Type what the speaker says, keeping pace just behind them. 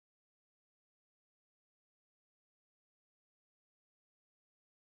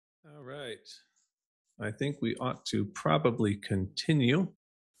All right. I think we ought to probably continue.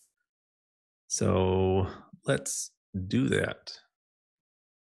 So let's do that.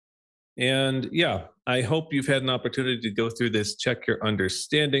 And yeah, I hope you've had an opportunity to go through this check your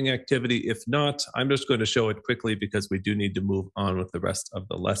understanding activity. If not, I'm just going to show it quickly because we do need to move on with the rest of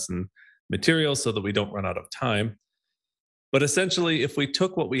the lesson material so that we don't run out of time. But essentially, if we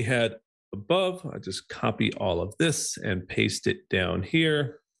took what we had above, I just copy all of this and paste it down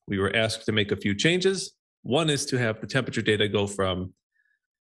here. We were asked to make a few changes. One is to have the temperature data go from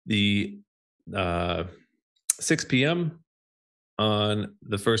the 6 p.m. on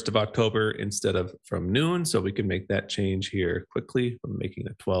the 1st of October instead of from noon. So we can make that change here quickly from making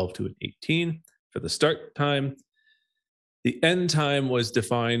a 12 to an 18 for the start time. The end time was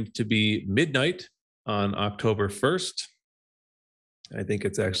defined to be midnight on October 1st. I think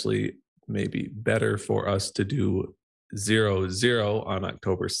it's actually maybe better for us to do 00 on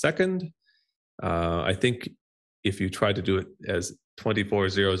October 2nd. I think if you try to do it as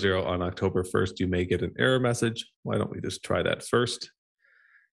 2400 on October 1st, you may get an error message. Why don't we just try that first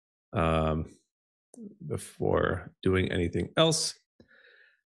before doing anything else?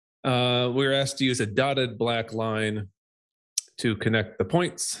 We're asked to use a dotted black line to connect the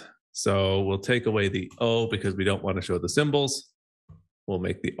points. So we'll take away the O because we don't want to show the symbols. We'll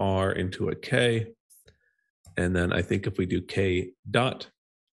make the R into a K. And then I think if we do K dot,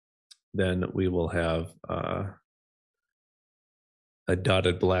 then we will have a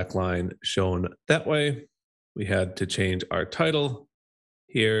dotted black line shown that way. We had to change our title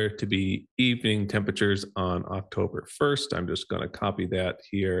here to be evening temperatures on October 1st. I'm just going to copy that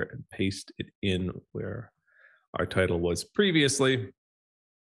here and paste it in where our title was previously.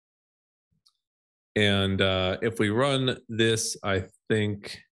 And if we run this, I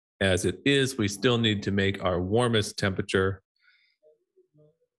think as it is, we still need to make our warmest temperature.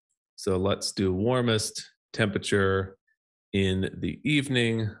 So let's do warmest temperature in the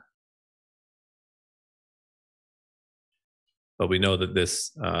evening. But we know that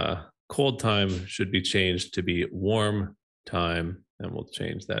this cold time should be changed to be warm time, and we'll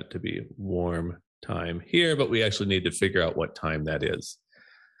change that to be warm time here, but we actually need to figure out what time that is.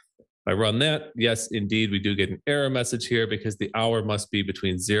 If I run that, yes, indeed, we do get an error message here because the hour must be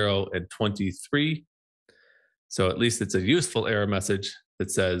between 0 and 23. So at least it's a useful error message that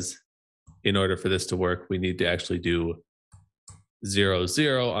says, in order for this to work, we need to actually do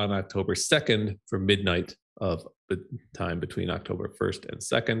 00 on October 2nd for midnight of the time between October 1st and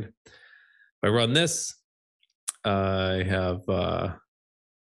 2nd. If I run this, I have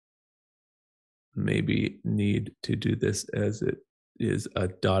maybe need to do this as it is a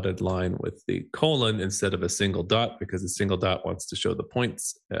dotted line with the colon instead of a single dot because a single dot wants to show the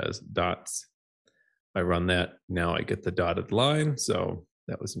points as dots. If I run that, now I get the dotted line. So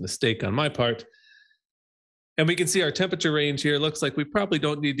that was a mistake on my part. And we can see our temperature range here. Looks like we probably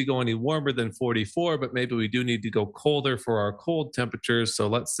don't need to go any warmer than 44, but maybe we do need to go colder for our cold temperatures. So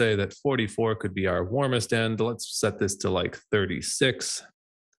let's say that 44 could be our warmest end. Let's set this to like 36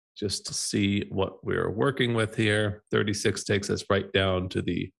 just to see what we're working with here. 36 takes us right down to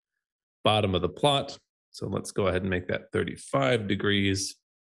the bottom of the plot. So let's go ahead and make that 35 degrees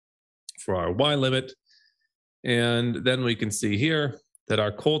for our Y limit. And then we can see here that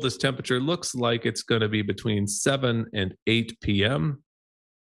our coldest temperature looks like it's going to be between 7 and 8 p.m.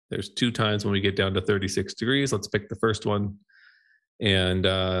 There's 2 times when we get down to 36 degrees. Let's pick the first one. And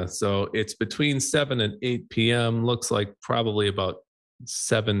so it's between 7 and 8 p.m. Looks like probably about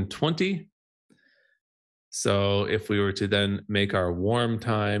 7:20. So if we were to then make our warm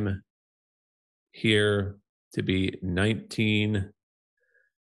time here to be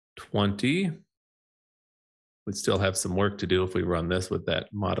 19:20, we'd still have some work to do if we run this with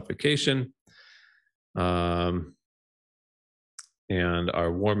that modification. And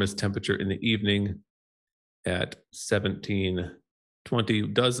our warmest temperature in the evening at 17:20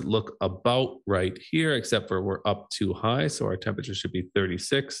 does look about right here, except for we're up too high. So our temperature should be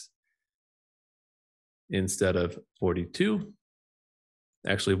 36 instead of 42.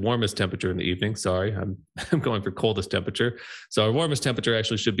 Actually, warmest temperature in the evening. Sorry, I'm going for coldest temperature. So our warmest temperature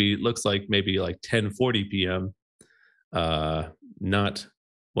actually should be, looks like maybe like 10:40 p.m. Not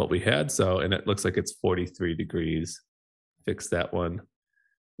what we had. So, and it looks like it's 43 degrees. Fix that one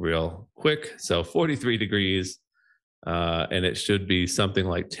real quick. So 43 degrees, and it should be something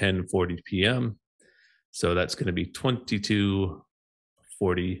like 10:40 p.m. So that's going to be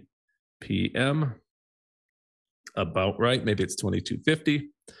 22:40 p.m. About right. Maybe it's 22:50.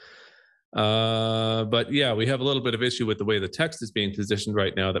 But yeah, we have a little bit of issue with the way the text is being positioned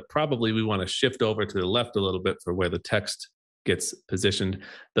right now that probably we want to shift over to the left a little bit for where the text gets positioned.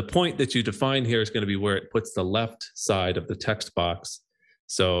 The point that you define here is going to be where it puts the left side of the text box.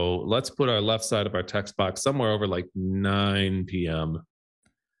 So let's put our left side of our text box somewhere over like 9 p.m.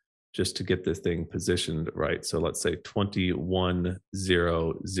 just to get this thing positioned right. So let's say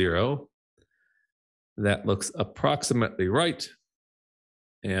 2100. That looks approximately right.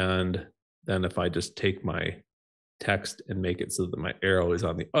 And then if I just take my text and make it so that my arrow is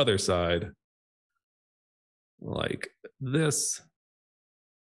on the other side, like this,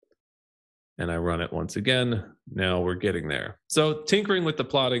 and I run it once again, now we're getting there. So tinkering with the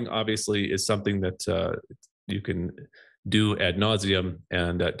plotting obviously is something that you can do ad nauseum,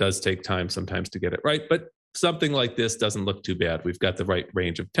 and it does take time sometimes to get it right, but something like this doesn't look too bad. We've got the right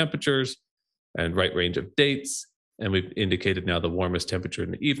range of temperatures and right range of dates, and we've indicated now the warmest temperature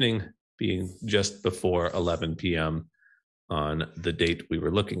in the evening being just before 11 p.m. on the date we were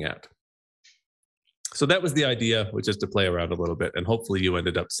looking at. So that was the idea, which is to play around a little bit, and hopefully you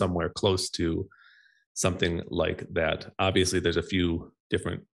ended up somewhere close to something like that. Obviously, there's a few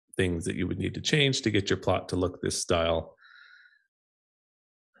different things that you would need to change to get your plot to look this style.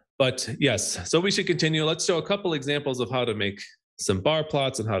 But yes, so we should continue. Let's show a couple examples of how to make some bar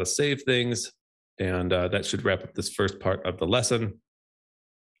plots and how to save things. And that should wrap up this first part of the lesson.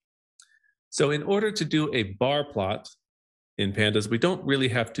 So in order to do a bar plot in pandas, we don't really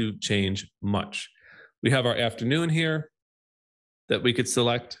have to change much. We have our afternoon here that we could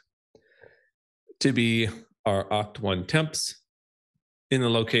select to be our oct1 temps in the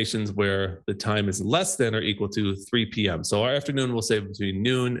locations where the time is less than or equal to 3 p.m. So our afternoon will say between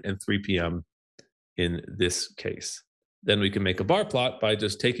noon and 3 p.m. in this case. Then we can make a bar plot by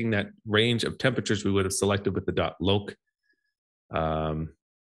just taking that range of temperatures we would have selected with the .loc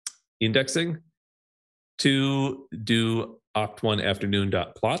indexing to do oct1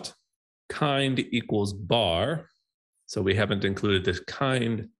 afternoon.plot. Kind equals bar. So we haven't included this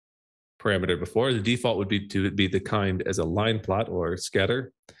kind parameter before. The default would be to be the kind as a line plot or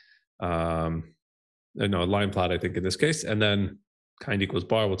scatter. No, line plot, I think, in this case. And then kind equals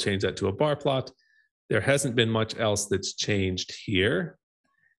bar, we'll change that to a bar plot. There hasn't been much else that's changed here.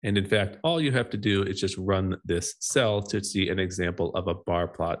 And in fact, all you have to do is just run this cell to see an example of a bar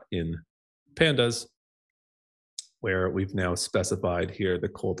plot in pandas, where we've now specified here the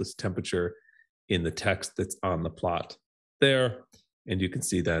coldest temperature in the text that's on the plot there. And you can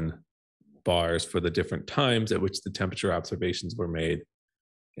see then bars for the different times at which the temperature observations were made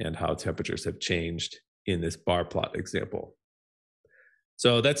and how temperatures have changed in this bar plot example.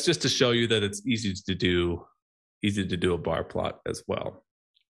 So that's just to show you that it's easy to do a bar plot as well.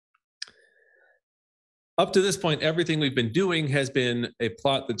 Up to this point, everything we've been doing has been a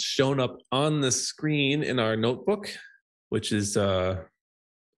plot that's shown up on the screen in our notebook, which is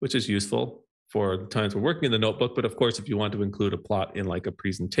useful for the times we're working in the notebook. But of course, if you want to include a plot in like a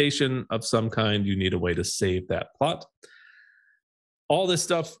presentation of some kind, you need a way to save that plot. All this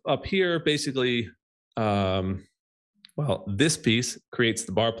stuff up here, basically, well, this piece creates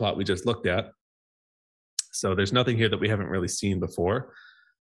the bar plot we just looked at. So there's nothing here that we haven't really seen before.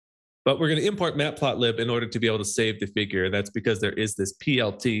 But we're going to import Matplotlib in order to be able to save the figure. That's because there is this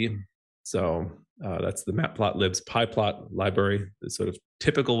PLT. So that's the Matplotlib's pyplot library. The sort of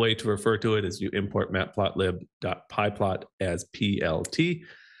typical way to refer to it is you import matplotlib.pyplot as PLT.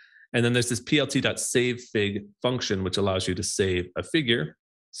 And then there's this plt.savefig function, which allows you to save a figure.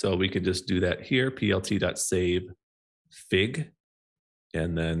 So we can just do that here, plt.savefig.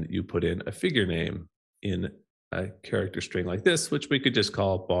 And then you put in a figure name in a character string like this, which we could just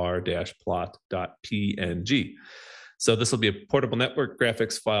call bar-plot.png. So this will be a portable network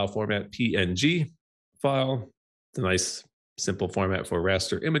graphics file format PNG file. It's a nice, simple format for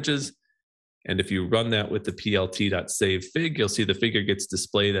raster images. And if you run that with the plt.savefig, you'll see the figure gets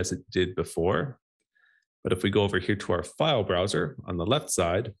displayed as it did before. But if we go over here to our file browser on the left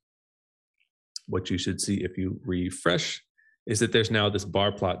side, what you should see if you refresh is that there's now this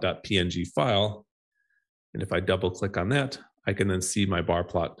barplot.png file. And if I double click on that, I can then see my bar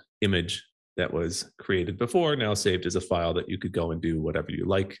plot image that was created before, now saved as a file that you could go and do whatever you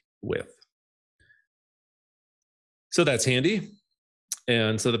like with. So that's handy.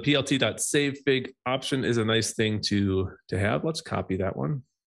 And so the plt.savefig option is a nice thing to have. Let's copy that one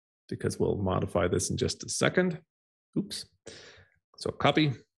because we'll modify this in just a second. Oops. So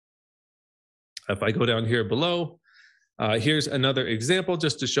copy. If I go down here below, here's another example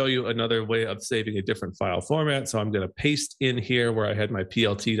just to show you another way of saving a different file format. So I'm going to paste in here where I had my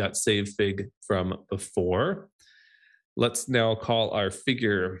plt.savefig from before. Let's now call our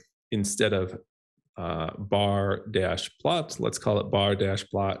figure, instead of bar-plot, let's call it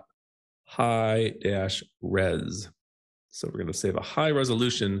bar-plot high-res. So we're going to save a high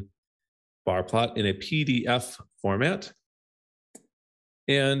resolution bar plot in a PDF format.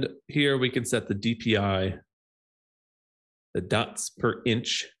 And here we can set the DPI, the dots per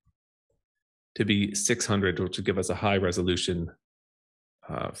inch, to be 600, which will give us a high resolution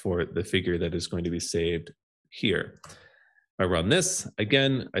for the figure that is going to be saved here. If I run this,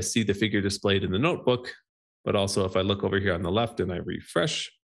 again, I see the figure displayed in the notebook, but also if I look over here on the left and I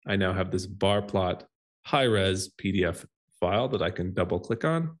refresh, I now have this bar plot high-res PDF file that I can double click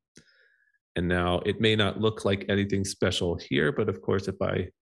on. And now it may not look like anything special here, but of course, if I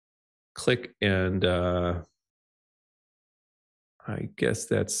click and I guess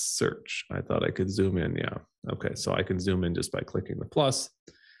that's search. I thought I could zoom in. Yeah. Okay. So I can zoom in just by clicking the plus.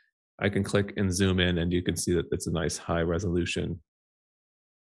 I can click and zoom in, and you can see that it's a nice high resolution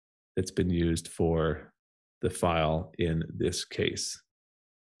that's been used for the file in this case.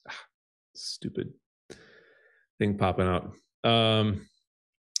 Stupid thing popping out.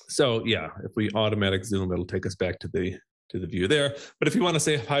 So yeah, if we automatic zoom, it'll take us back to the view there. But if you want to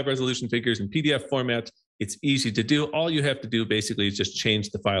save high resolution figures in PDF format, it's easy to do. All you have to do basically is just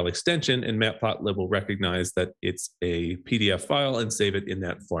change the file extension, and Matplotlib will recognize that it's a PDF file and save it in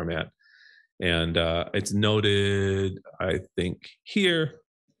that format. And it's noted, I think, here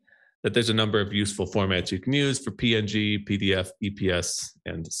that there's a number of useful formats you can use for PNG, PDF, EPS,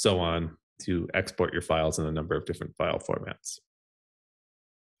 and so on to export your files in a number of different file formats.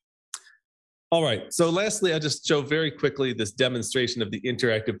 All right, so lastly, I'll just show very quickly this demonstration of the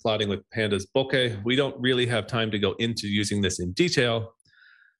interactive plotting with pandas bokeh. We don't really have time to go into using this in detail,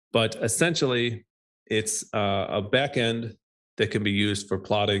 but essentially it's a backend that can be used for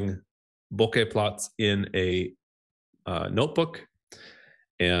plotting bokeh plots in a notebook.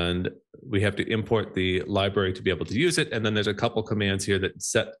 And we have to import the library to be able to use it. And then there's a couple commands here that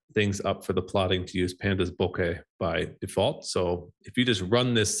set things up for the plotting to use pandas bokeh by default. So if you just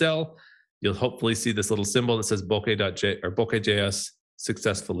run this cell, you'll hopefully see this little symbol that says bokeh.js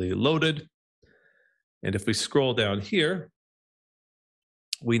successfully loaded. And if we scroll down here,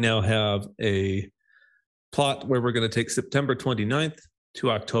 we now have a plot where we're going to take September 29th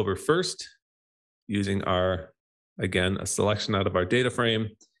to October 1st using our, again, a selection out of our data frame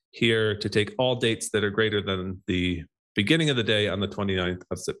here to take all dates that are greater than the beginning of the day on the 29th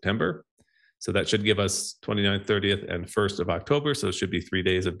of September. So that should give us 29th, 30th, and 1st of October. So it should be 3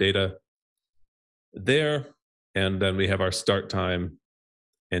 days of data there. And then we have our start time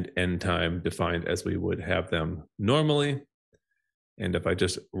and end time defined as we would have them normally. And if I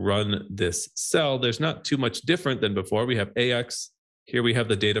just run this cell, there's not too much different than before. We have AX. Here we have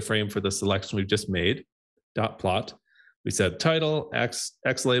the data frame for the selection we've just made, dot plot. We said title, X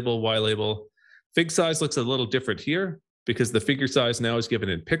label, Y label. Fig size looks a little different here because the figure size now is given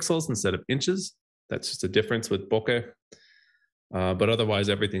in pixels instead of inches. That's just a difference with bokeh. But otherwise,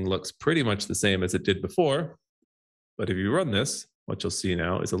 everything looks pretty much the same as it did before. But if you run this, what you'll see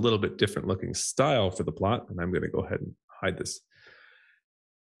now is a little bit different looking style for the plot. And I'm going to go ahead and hide this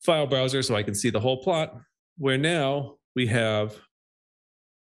file browser so I can see the whole plot, where now we have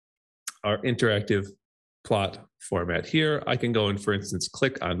our interactive plot format here. I can go and, for instance,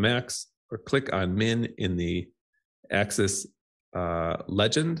 click on max or click on min in the axis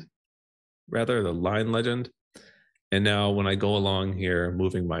legend, rather the line legend. And now when I go along here,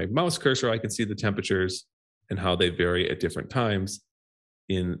 moving my mouse cursor, I can see the temperatures and how they vary at different times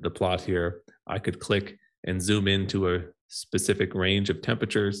in the plot here. I could click and zoom into a specific range of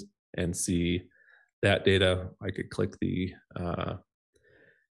temperatures and see that data. I could click the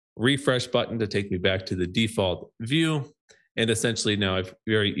refresh button to take me back to the default view. And essentially now I've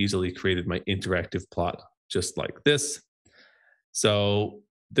very easily created my interactive plot just like this. So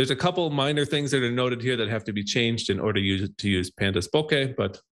there's a couple minor things that are noted here that have to be changed in order to use pandas bokeh,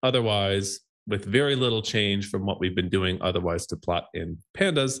 but otherwise, with very little change from what we've been doing otherwise to plot in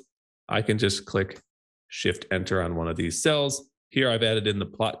pandas, I can just click Shift Enter on one of these cells. Here I've added in the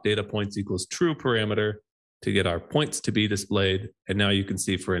plot data points equals true parameter to get our points to be displayed. And now you can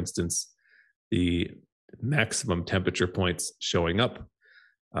see, for instance, the maximum temperature points showing up.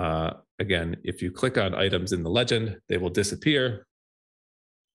 Again, if you click on items in the legend, they will disappear.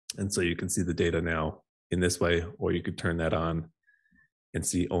 And so you can see the data now in this way, or you could turn that on and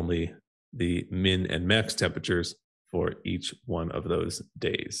see only the min and max temperatures for each one of those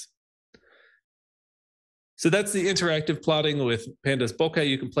days. So that's the interactive plotting with pandas bokeh.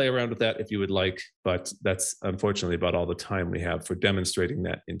 You can play around with that if you would like, but that's unfortunately about all the time we have for demonstrating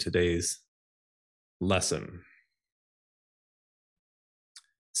that in today's lesson.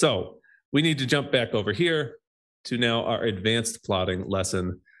 So we need to jump back over here to now our advanced plotting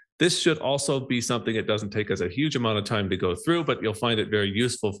lesson This should also be something it doesn't take us a huge amount of time to go through, but you'll find it very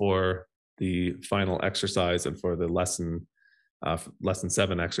useful for the final exercise and for the lesson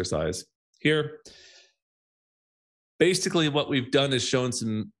 7 exercise here. Basically, what we've done is shown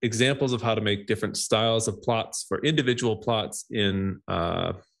some examples of how to make different styles of plots for individual plots in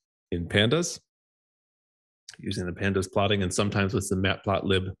pandas, using the pandas plotting and sometimes with some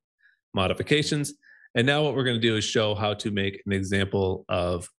Matplotlib modifications. And now what we're going to do is show how to make an example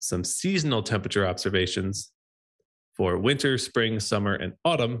of some seasonal temperature observations for winter, spring, summer, and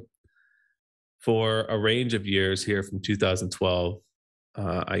autumn for a range of years here from 2012.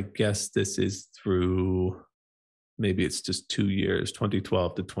 I guess this is through, maybe it's just 2 years,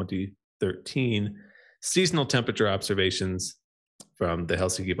 2012 to 2013, seasonal temperature observations from the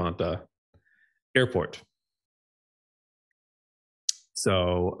Helsinki-Vantaa airport.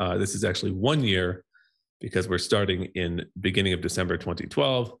 So this is actually 1 year because we're starting in beginning of December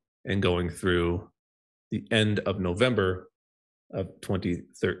 2012 and going through the end of November of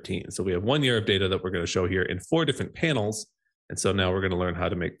 2013. So we have 1 year of data that we're going to show here in 4 different panels. And so now we're going to learn how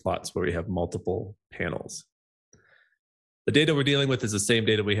to make plots where we have multiple panels. The data we're dealing with is the same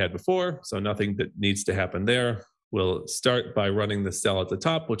data we had before, so nothing that needs to happen there. We'll start by running the cell at the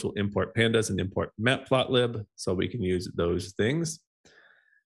top, which will import pandas and import Matplotlib, so we can use those things.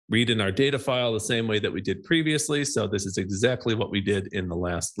 Read in our data file the same way that we did previously. So this is exactly what we did in the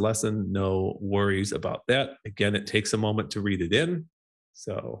last lesson. No worries about that. Again, it takes a moment to read it in.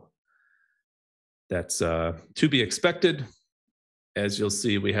 So that's to be expected. As you'll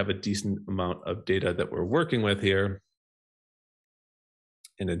see, we have a decent amount of data that we're working with here.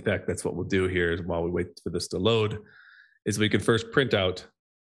 And in fact, that's what we'll do here is while we wait for this to load, is we can first print out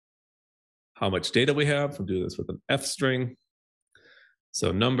how much data we have. We'll do this with an F string.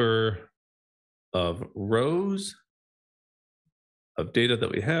 So number of rows of data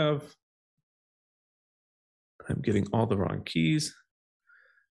that we have. I'm getting all the wrong keys.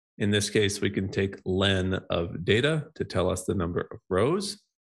 In this case, we can take len of data to tell us the number of rows.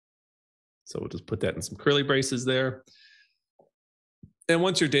 So we'll just put that in some curly braces there. And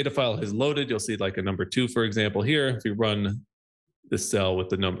once your data file is loaded, you'll see like a number 2, for example, here. If you run the cell with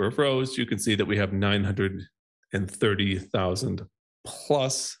the number of rows, you can see that we have 930,000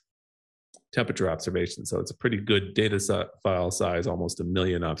 plus temperature observations. So it's a pretty good data file size, almost 1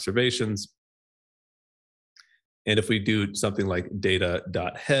 million observations. And if we do something like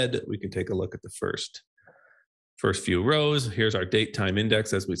data.head, we can take a look at the first few rows. Here's our date time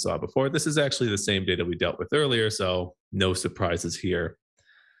index as we saw before. This is actually the same data we dealt with earlier, so no surprises here.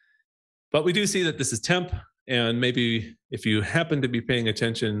 But we do see that this is temp, and maybe if you happen to be paying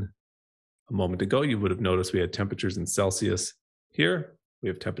attention a moment ago, you would have noticed we had temperatures in Celsius here. We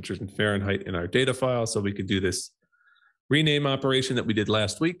have temperatures in Fahrenheit in our data file, so we could do this rename operation that we did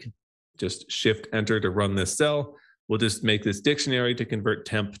last week. Just shift enter to run this cell. We'll just make this dictionary to convert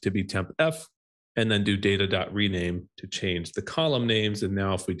temp to be temp F, and then do data.rename to change the column names. And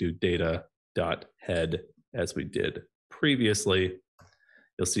now if we do data.head as we did previously,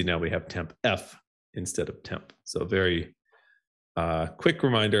 you'll see now we have temp F instead of temp. So very quick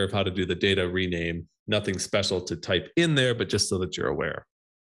reminder of how to do the data rename. Nothing special to type in there, but just so that you're aware.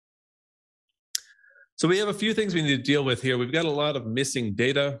 So we have a few things we need to deal with here. We've got a lot of missing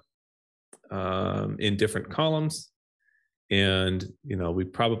data in different columns. And we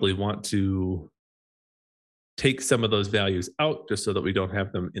probably want to take some of those values out just so that we don't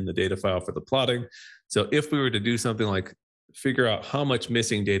have them in the data file for the plotting. So if we were to do something like figure out how much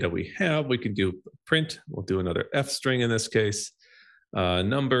missing data we have, we can do print. We'll do another F string in this case,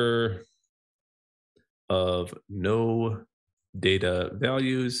 number of no data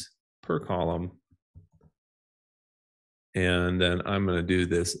values per column. And then I'm going to do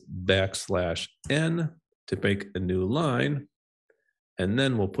this \n to make a new line. And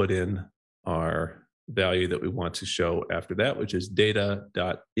then we'll put in our value that we want to show after that, which is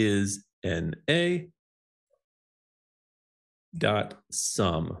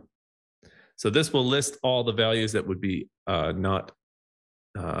data.isNA.sum. So this will list all the values that would be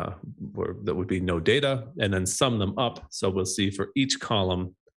that would be no data, and then sum them up. So we'll see for each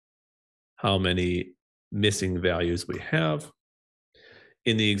column how many missing values we have.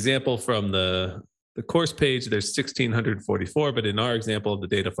 In the example from the course page, there's 1,644, but in our example of the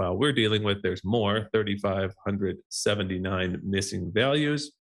data file we're dealing with, there's more, 3,579 missing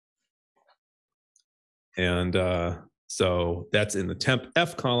values. And so that's in the temp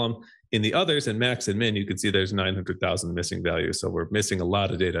F column. In the others, in max and min, you can see there's 900,000 missing values. So we're missing a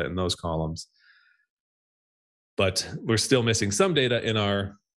lot of data in those columns. But we're still missing some data in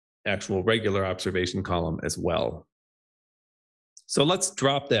our actual regular observation column as well. So let's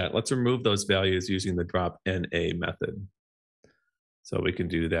drop that. Let's remove those values using the drop NA method. So we can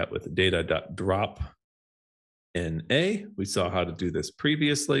do that with data.drop NA. We saw how to do this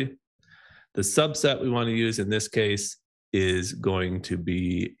previously. The subset we want to use in this case is going to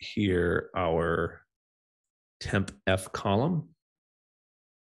be here our temp F column.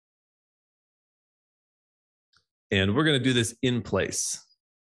 And we're going to do this in place,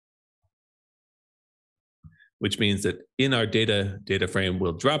 which means that in our data frame,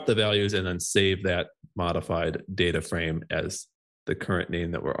 we'll drop the values and then save that modified data frame as the current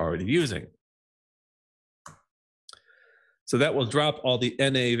name that we're already using. So that will drop all the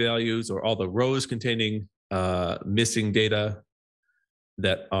NA values or all the rows containing missing data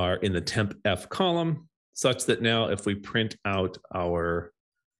that are in the temp F column, such that now if we print out our,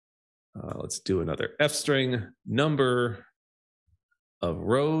 let's do another F string, number of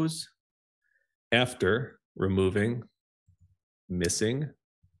rows after removing missing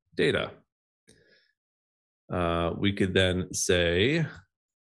data. We could then say,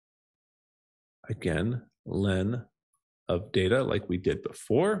 again, len of data like we did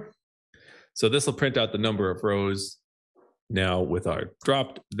before. So this will print out the number of rows now with our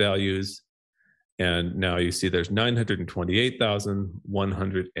dropped values. And now you see there's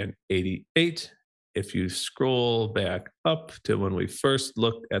 928,188. If you scroll back up to when we first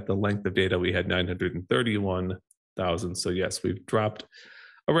looked at the length of data, we had 931,000. So yes, we've dropped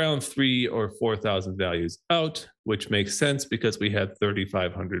around 3,000 or 4,000 values out, which makes sense because we had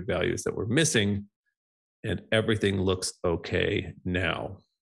 3,500 values that were missing, and everything looks okay now.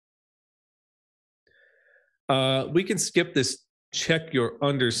 We can skip this check your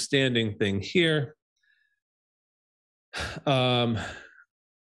understanding thing here.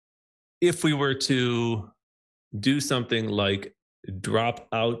 If we were to do something like drop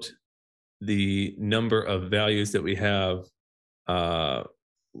out the number of values that we have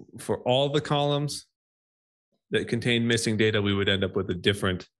for all the columns that contain missing data, we would end up with a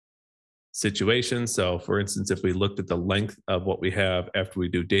different situation. So for instance, if we looked at the length of what we have after we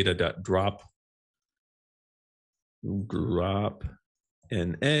do data.drop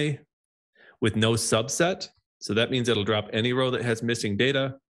NA with no subset, so that means it'll drop any row that has missing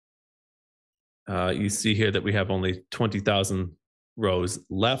data. You see here that we have only 20,000 rows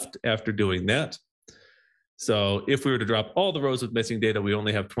left after doing that. So if we were to drop all the rows with missing data, we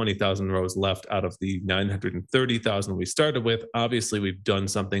only have 20,000 rows left out of the 930,000 we started with. Obviously, we've done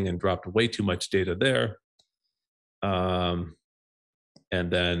something and dropped way too much data there. And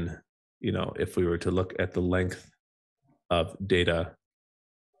then, you know, if we were to look at the length of data,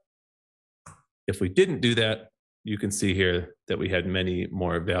 if we didn't do that, you can see here that we had many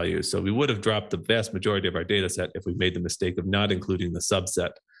more values. So we would have dropped the vast majority of our data set if we made the mistake of not including the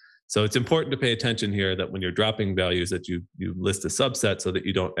subset. So it's important to pay attention here that when you're dropping values that you list a subset so that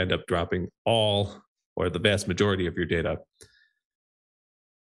you don't end up dropping all or the vast majority of your data.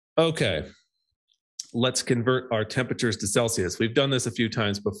 Okay, let's convert our temperatures to Celsius. We've done this a few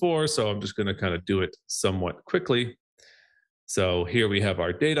times before, so I'm just going to kind of do it somewhat quickly. So here we have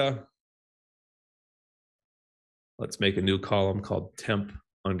our data. Let's make a new column called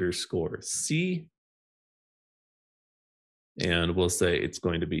temp_C. And we'll say it's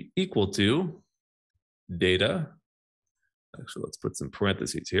going to be equal to data. Actually, let's put some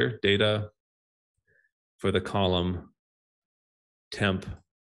parentheses here. Data for the column temp_F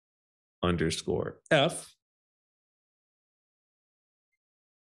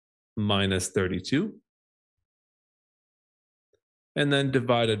minus 32. And then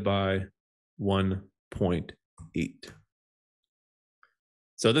divided by 1.8.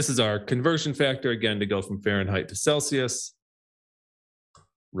 So this is our conversion factor, again, to go from Fahrenheit to Celsius.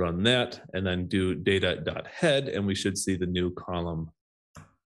 Run that, and then do data.head, and we should see the new column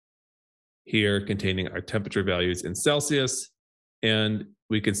here containing our temperature values in Celsius. And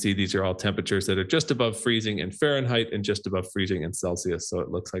we can see these are all temperatures that are just above freezing in Fahrenheit and just above freezing in Celsius. So it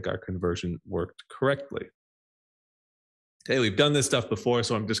looks like our conversion worked correctly. Okay, we've done this stuff before,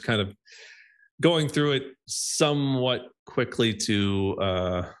 so I'm just kind of going through it somewhat quickly to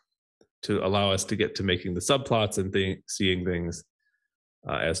allow us to get to making the subplots and seeing things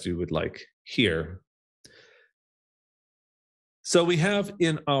as you would like here. So we have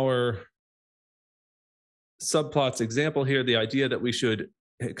in our subplots example here the idea that we should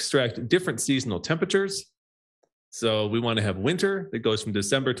extract different seasonal temperatures. So we want to have winter that goes from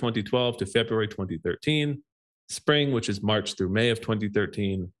December 2012 to February 2013, spring, which is March through May of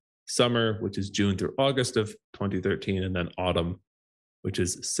 2013, summer, which is June through August of 2013, and then autumn, which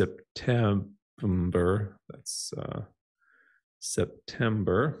is September. That's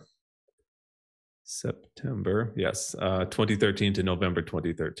September September, yes, 2013 to November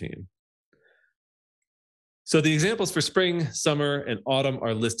 2013. So the examples for spring, summer, and autumn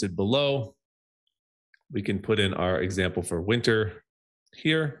are listed below. We can put in our example for winter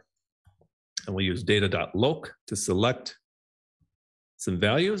here, and we use data.loc to select some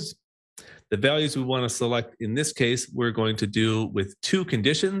values. The values we want to select in this case, we're going to do with two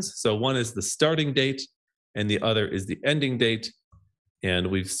conditions. So one is the starting date, and the other is the ending date.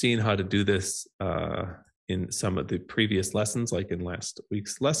 And we've seen how to do this in some of the previous lessons, like in last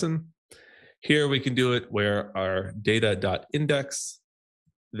week's lesson. Here we can do it where our data.index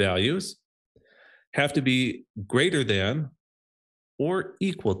values have to be greater than or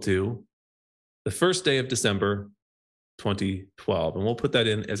equal to the first day of December 2012. And we'll put that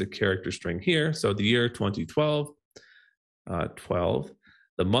in as a character string here. So the year 2012, 12,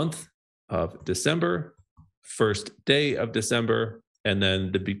 the month of December, first day of December, and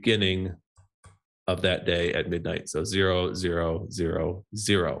then the beginning of that day at midnight. So 0000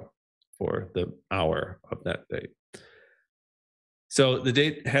 for the hour of that day. So the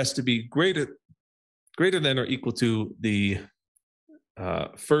date has to be greater than or equal to the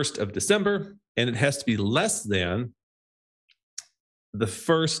 1st of December, and it has to be less than the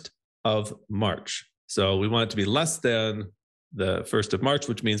 1st of March. So we want it to be less than the 1st of March,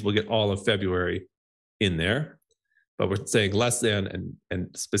 which means we'll get all of February in there. But we're saying less than, and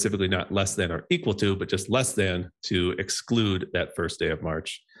specifically not less than or equal to, but just less than to exclude that first day of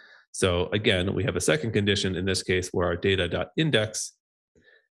March. So again, we have a second condition in this case where our data.index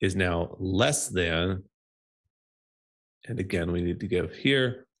is now less than, and again, we need to give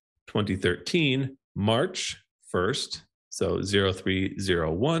here 2013, March 1st, so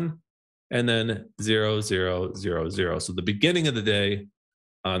 0301, and then 0000. So the beginning of the day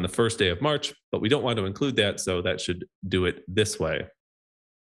on the first day of March, but we don't want to include that, so that should do it this way.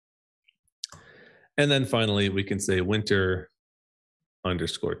 And then finally, we can say winter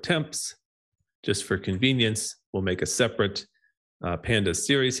underscore temps. Just for convenience, we'll make a separate pandas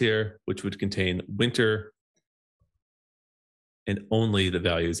series here, which would contain winter and only the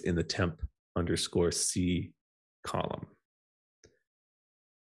values in the temp underscore C column.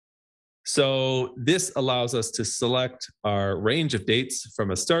 So this allows us to select our range of dates from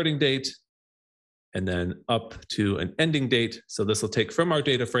a starting date and then up to an ending date. So this will take from our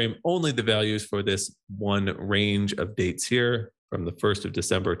data frame only the values for this one range of dates here from the 1st of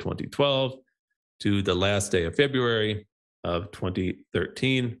December 2012 to the last day of February of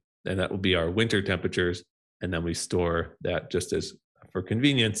 2013. And that will be our winter temperatures. And then we store that just as for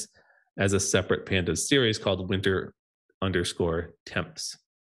convenience as a separate pandas series called winter underscore temps.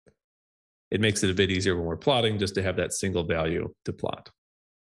 It makes it a bit easier when we're plotting just to have that single value to plot.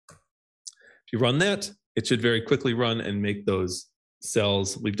 If you run that, it should very quickly run and make those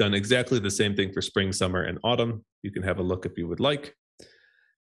cells. We've done exactly the same thing for spring, summer, and autumn. You can have a look if you would like.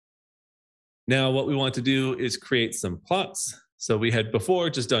 Now, what we want to do is create some plots. So we had before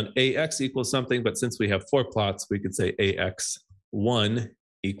just done AX equals something, but since we have 4 plots, we could say AX1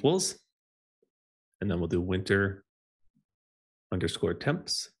 equals, and then we'll do winter underscore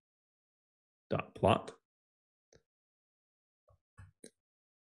temps dot plot.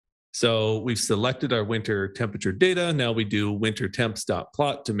 So we've selected our winter temperature data. Now we do winter temps dot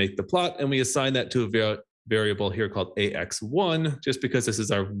plot to make the plot, and we assign that to a variable here called AX1, just because this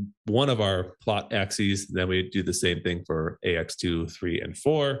is one of our plot axes. Then we do the same thing for AX2, 3, and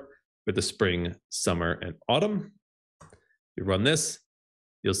 4 for the spring, summer, and autumn. You run this,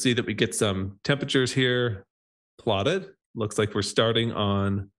 you'll see that we get some temperatures here plotted. Looks like we're starting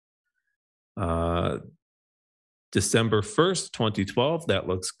on December 1st, 2012. That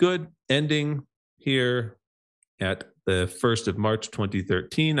looks good. Ending here at the 1st of March,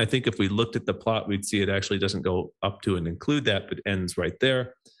 2013. I think if we looked at the plot, we'd see it actually doesn't go up to and include that, but ends right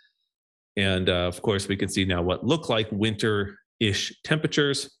there. And of course, we can see now what look like winter-ish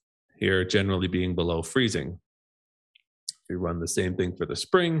temperatures here, generally being below freezing. If we run the same thing for the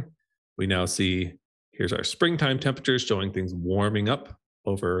spring, we now see here's our springtime temperatures showing things warming up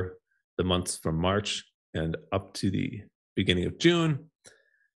over the months from March and up to the beginning of June.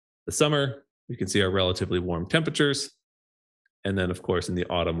 The summer, we can see our relatively warm temperatures. And then, of course, in the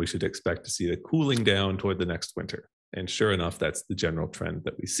autumn, we should expect to see the cooling down toward the next winter. And sure enough, that's the general trend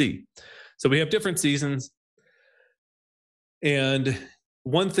that we see. So we have different seasons. And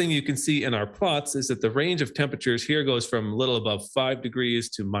one thing you can see in our plots is that the range of temperatures here goes from a little above 5 degrees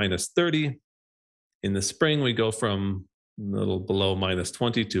to -30. In the spring, we go from a little below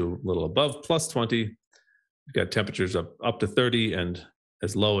 -20 to a little above +20. We've got temperatures up to 30 and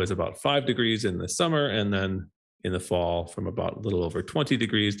as low as about 5 degrees in the summer, and then in the fall from about a little over 20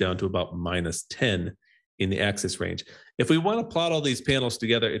 degrees down to about -10 in the axis range. If we want to plot all these panels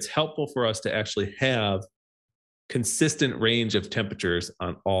together, it's helpful for us to actually have consistent range of temperatures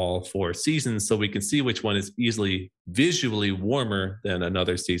on all 4 seasons so we can see which one is easily visually warmer than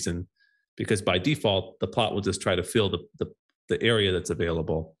another season, because by default, the plot will just try to fill the area that's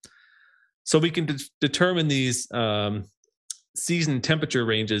available. So we can determine these season temperature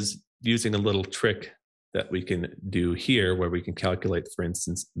ranges using a little trick that we can do here, where we can calculate, for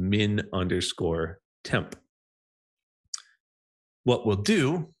instance, min_temp. What we'll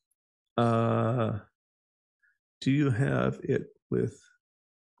do, do you have it with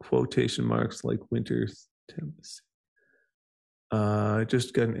quotation marks like winter temps? I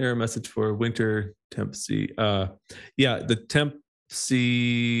just got an error message for winter temp C. Yeah, the temp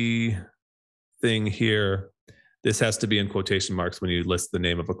C thing here, this has to be in quotation marks when you list the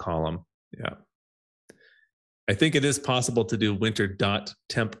name of a column. Yeah. I think it is possible to do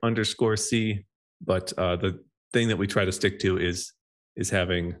winter.temp_C, but the thing that we try to stick to is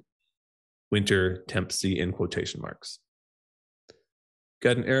having winter temp C in quotation marks.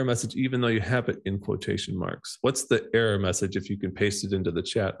 Got an error message even though you have it in quotation marks. What's the error message? If you can paste it into the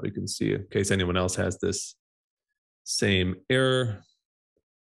chat, we can see in case anyone else has this same error.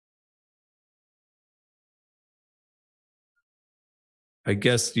 I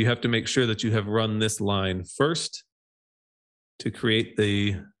guess you have to make sure that you have run this line first to create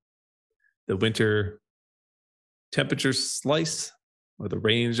the winter temperature slice, or the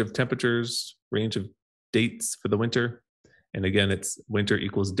range of temperatures, range of dates for the winter. And again, it's winter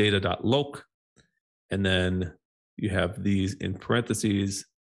equals data.loc. And then you have these in parentheses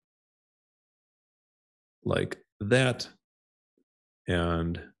like that,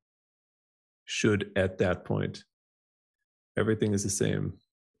 and should at that point, everything is the same.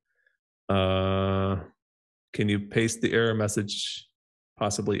 Can you paste the error message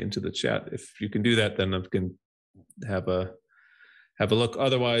possibly into the chat? If you can do that, then I can have a look.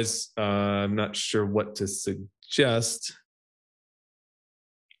 Otherwise, I'm not sure what to suggest.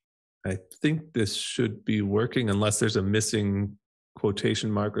 I think this should be working unless there's a missing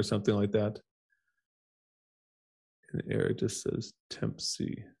quotation mark or something like that. And the error just says temp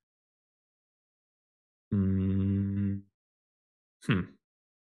C.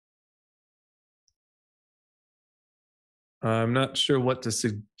 I'm not sure what to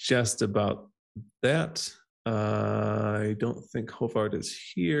suggest about that. I don't think Hovard is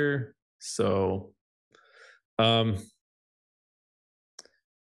here, so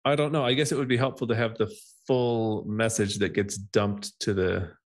I don't know. I guess it would be helpful to have the full message that gets dumped to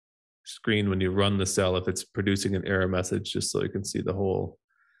the screen when you run the cell if it's producing an error message, just so you can see the whole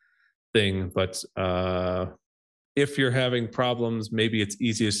thing. But if you're having problems, maybe it's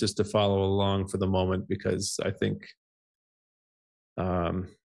easiest just to follow along for the moment, because I think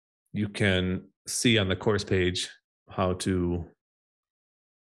you can see on the course page how to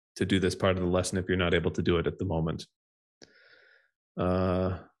do this part of the lesson if you're not able to do it at the moment.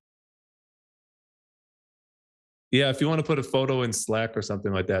 Yeah, if you want to put a photo in Slack or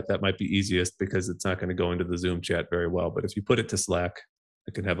something like that, that might be easiest, because it's not going to go into the Zoom chat very well. But if you put it to Slack,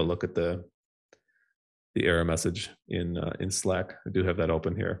 I can have a look at the error message in Slack. I do have that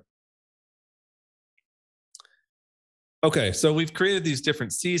open here. Okay, so we've created these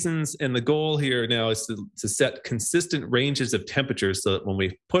different seasons, and the goal here now is to set consistent ranges of temperatures so that when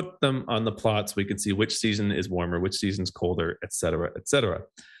we put them on the plots, we can see which season is warmer, which season's colder, et cetera, et cetera.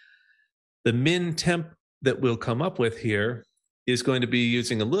 The min temp that we'll come up with here is going to be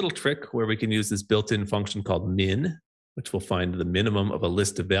using a little trick where we can use this built-in function called min, which will find the minimum of a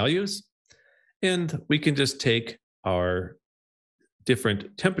list of values. And we can just take our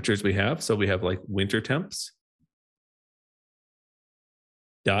different temperatures we have. So we have like winter temps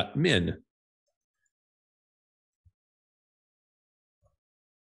dot min,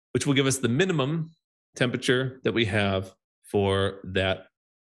 which will give us the minimum temperature that we have for that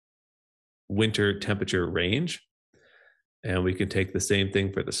winter temperature range. And we can take the same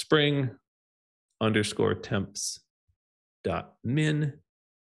thing for the spring, underscore temps dot min.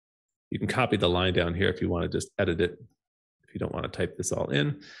 You can copy the line down here if you want to just edit it, if you don't want to type this all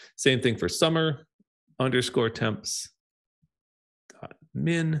in. Same thing for summer, underscore temps dot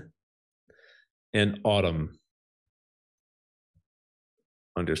min, and autumn,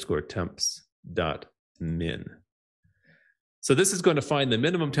 underscore temps dot min. So this is going to find the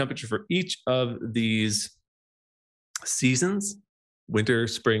minimum temperature for each of these seasons, winter,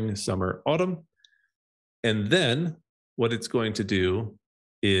 spring, summer, autumn. And then what it's going to do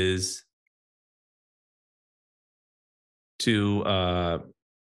is to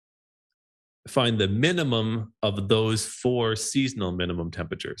find the minimum of those 4 seasonal minimum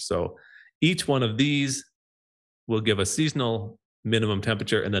temperatures. So each one of these will give a seasonal minimum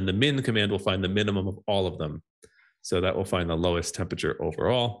temperature, and then the min command will find the minimum of all of them. So that will find the lowest temperature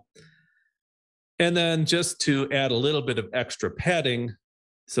overall. And then just to add a little bit of extra padding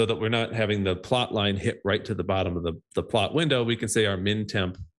so that we're not having the plot line hit right to the bottom of the plot window, we can say our min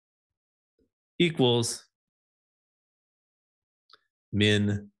temp equals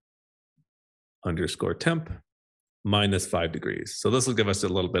min underscore temp minus 5 degrees. So this will give us a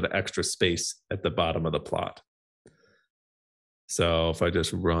little bit of extra space at the bottom of the plot. So if I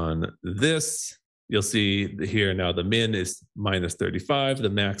just run this, you'll see here now the min is minus 35, the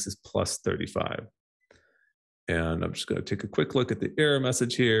max is plus 35. And I'm just going to take a quick look at the error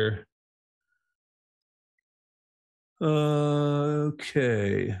message here.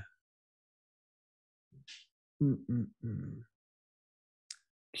 Okay.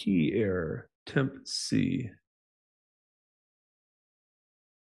 Key error, temp C.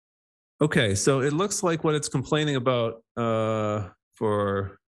 Okay, so it looks like what it's complaining about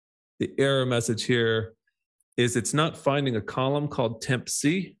for the error message here is it's not finding a column called temp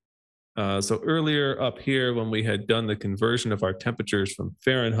C. So earlier up here, when we had done the conversion of our temperatures from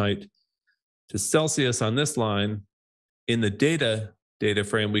Fahrenheit to Celsius on this line, in the data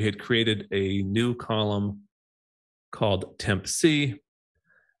frame, we had created a new column called temp C.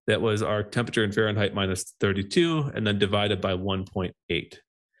 That was our temperature in Fahrenheit minus 32, and then divided by 1.8.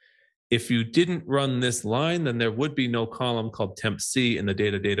 If you didn't run this line, then there would be no column called temp C in the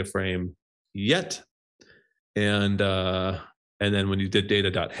data frame yet. And then when you did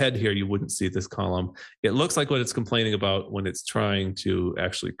data.head here, you wouldn't see this column. It looks like what it's complaining about when it's trying to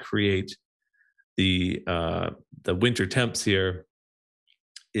actually create the winter temps here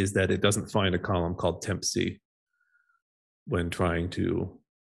is that it doesn't find a column called temp C when trying to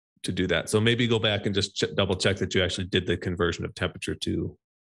do that. So maybe go back and just double check that you actually did the conversion of temperature to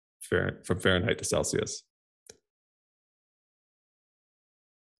from Fahrenheit to Celsius.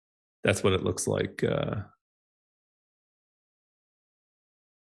 That's what it looks like.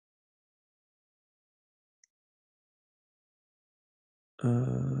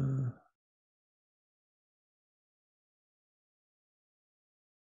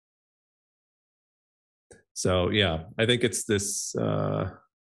 So yeah, I think it's this.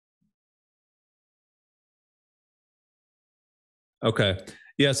 Okay,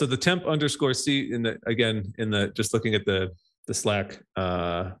 yeah. So the temp underscore C just looking at the Slack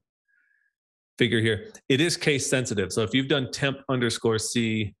figure here, it is case sensitive. So if you've done temp underscore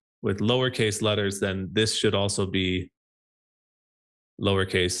C with lowercase letters, then this should also be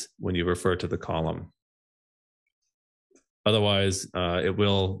lowercase when you refer to the column. Otherwise, it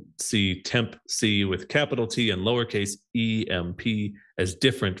will see temp C with capital T and lowercase EMP as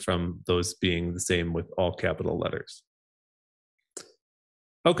different from those being the same with all capital letters.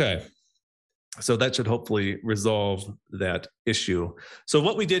 Okay, so that should hopefully resolve that issue. So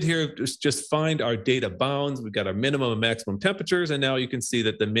what we did here is just find our data bounds. We've got our minimum and maximum temperatures, and now you can see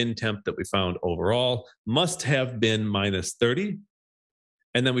that the min temp that we found overall must have been minus 30.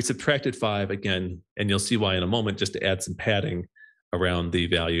 And then we subtracted 5 again, and you'll see why in a moment, just to add some padding around the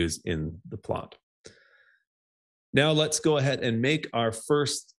values in the plot. Now let's go ahead and make our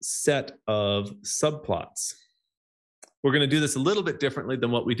first set of subplots. We're going to do this a little bit differently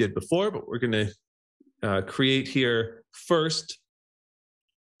than what we did before, but we're going to create here first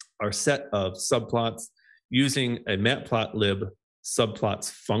our set of subplots using a Matplotlib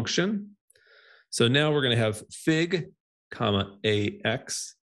subplots function. So now we're going to have fig, comma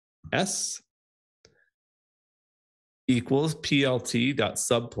AXS equals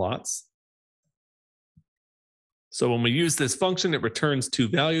plt.subplots. So when we use this function, it returns 2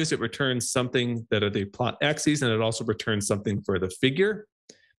 values. It returns something that are the plot axes, and it also returns something for the figure.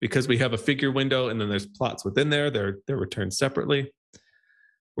 Because we have a figure window and then there's plots within there, they're returned separately.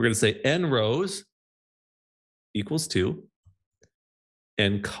 We're going to say n rows equals 2,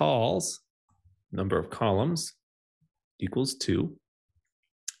 and cols, number of columns, equals 2.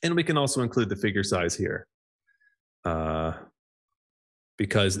 And we can also include the figure size here.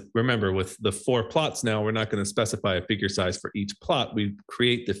 Because remember, with the 4 plots now, we're not going to specify a figure size for each plot. We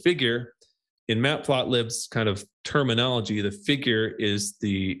create the figure. In Matplotlib's kind of terminology, the figure is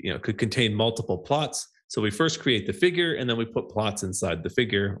could contain multiple plots. So we first create the figure, and then we put plots inside the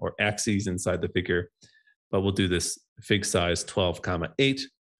figure, or axes inside the figure. But we'll do this fig size 12, 8,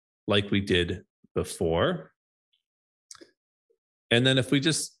 like we did before. And then if we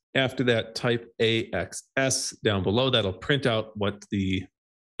just, after that, type AXS down below, that'll print out what the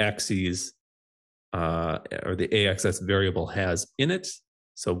axes or the AXS variable has in it.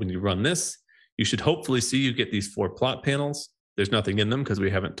 So when you run this, you should hopefully see you get these 4 plot panels. There's nothing in them because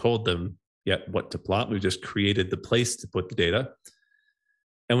we haven't told them yet what to plot. We've just created the place to put the data.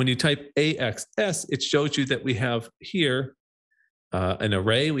 And when you type AXS, it shows you that we have here an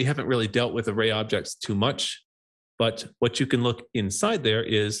array. We haven't really dealt with array objects too much, but what you can look inside there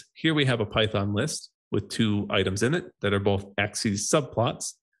is here we have a Python list with 2 items in it that are both axes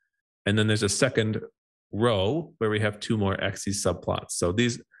subplots. And then there's a second row where we have 2 more axes subplots. So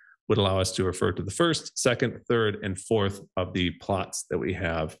these would allow us to refer to the first, second, third, and fourth of the plots that we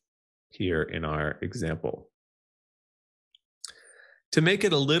have here in our example. To make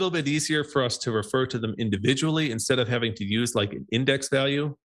it a little bit easier for us to refer to them individually, instead of having to use like an index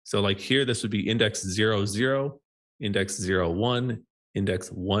value, so like here, this would be index 0, 0, index 0, 1, index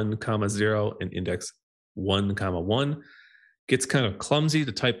 1, 0, and index 1, 1. Gets kind of clumsy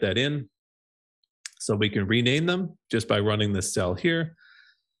to type that in. So we can rename them just by running this cell here.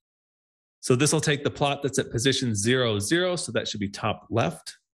 So this will take the plot that's at position 0, 0, so that should be top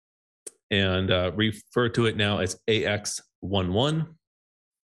left, and refer to it now as AX11,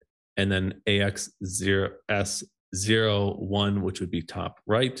 and then AX0S01, which would be top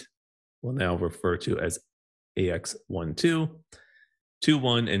right, we'll now refer to as AX12,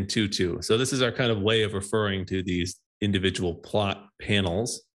 21, and 22. So this is our kind of way of referring to these individual plot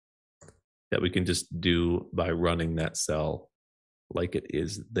panels that we can just do by running that cell like it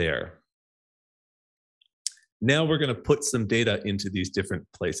is there. Now we're going to put some data into these different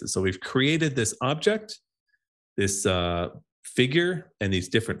places. So we've created this object, this figure, and these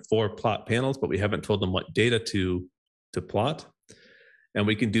different 4 plot panels, but we haven't told them what data to plot. And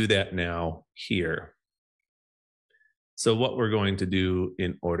we can do that now here. So what we're going to do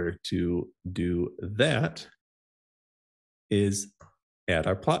in order to do that is add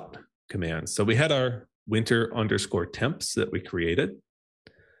our plot command. So we had our winter_temps that we created.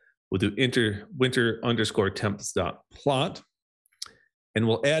 We'll do winter_temps.plot, and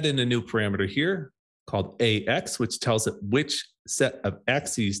we'll add in a new parameter here called AX, which tells it which set of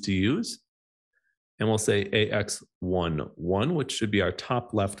axes to use. And we'll say AX11, which should be our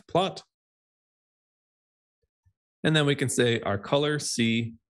top left plot. And then we can say our color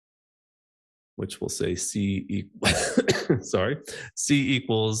C, which we'll say C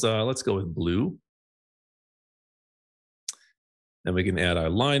equals, let's go with blue. Then we can add our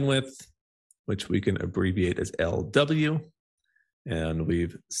line width, which we can abbreviate as LW. And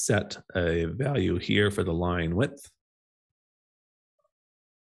we've set a value here for the line width.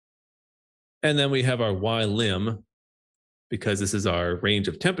 And then we have our ylim, because this is our range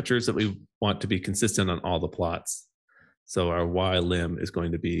of temperatures that we want to be consistent on all the plots. So our ylim is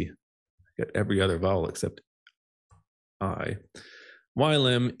going to be every other vowel except I.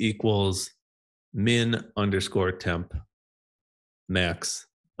 Ylim equals min_temp max_temp.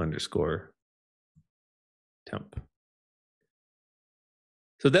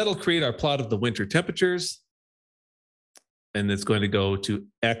 So that'll create our plot of the winter temperatures. And it's going to go to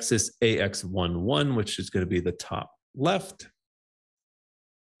axis AX11, which is going to be the top left.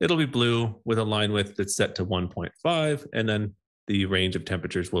 It'll be blue with a line width that's set to 1.5. And then the range of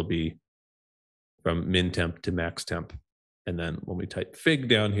temperatures will be from min temp to max temp. And then when we type fig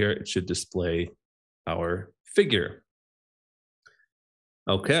down here, it should display our figure.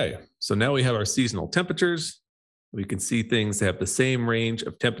 Okay, so now we have our seasonal temperatures. We can see things that have the same range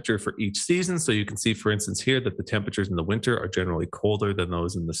of temperature for each season. So you can see, for instance, here that the temperatures in the winter are generally colder than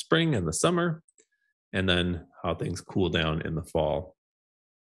those in the spring and the summer, and then how things cool down in the fall.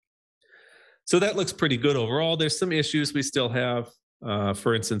 So that looks pretty good overall. There's some issues we still have.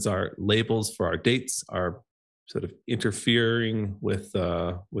 For instance, our labels for our dates are sort of interfering with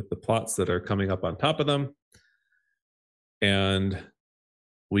the plots that are coming up on top of them. And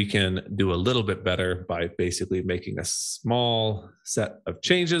we can do a little bit better by basically making a small set of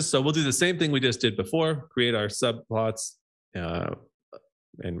changes. So we'll do the same thing we just did before, create our subplots and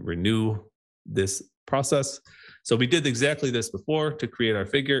renew this process. So we did exactly this before to create our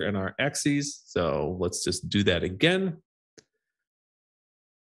figure and our axes. So let's just do that again.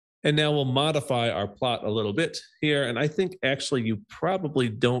 And now we'll modify our plot a little bit here. And I think actually you probably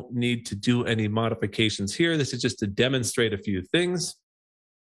don't need to do any modifications here. This is just to demonstrate a few things.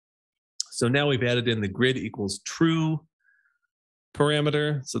 So now we've added in the grid equals true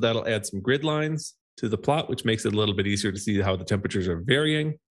parameter. So that'll add some grid lines to the plot, which makes it a little bit easier to see how the temperatures are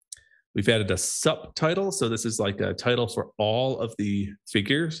varying. We've added a subtitle. So this is like a title for all of the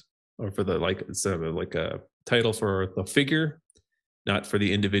figures, or for the sort of like a title for the figure, not for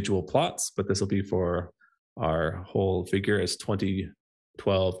the individual plots, but this will be for our whole figure as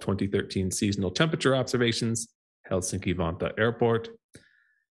 2012-2013 seasonal temperature observations, Helsinki-Vantaa Airport.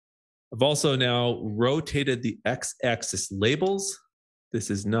 I've also now rotated the x-axis labels. This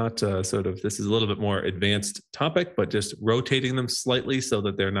is not this is a little bit more advanced topic, but just rotating them slightly so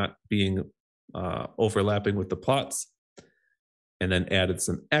that they're not being overlapping with the plots. And then added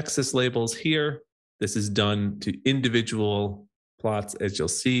some axis labels here. This is done to individual plots, as you'll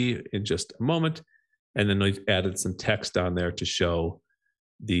see in just a moment. And then we've added some text on there to show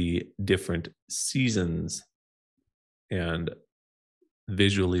the different seasons and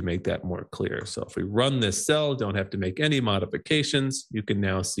visually make that more clear. So if we run this cell, don't have to make any modifications. You can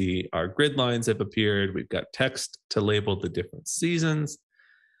now see our grid lines have appeared. We've got text to label the different seasons.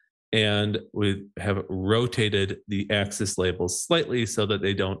 And we have rotated the axis labels slightly so that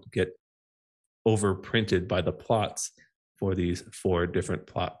they don't get overprinted by the plots for these 4 different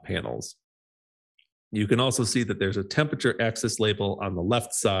plot panels. You can also see that there's a temperature axis label on the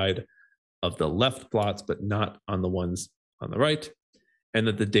left side of the left plots, but not on the ones on the right, and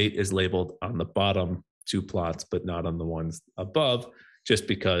that the date is labeled on the bottom 2 plots, but not on the ones above, just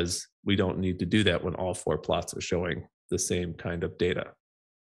because we don't need to do that when all 4 plots are showing the same kind of data.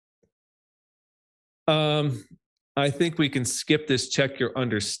 I think we can skip this check your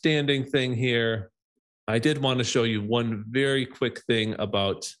understanding thing here. I did want to show you one very quick thing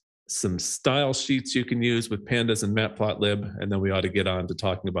about some style sheets you can use with pandas and Matplotlib, and then we ought to get on to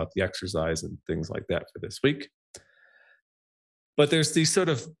talking about the exercise and things like that for this week. But there's these sort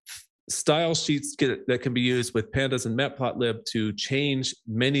of style sheets that can be used with pandas and Matplotlib to change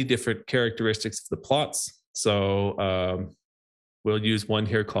many different characteristics of the plots. So we'll use one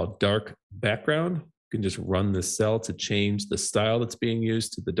here called dark background. You can just run this cell to change the style that's being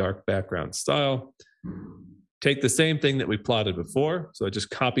used to the dark background style. Take the same thing that we plotted before. So I just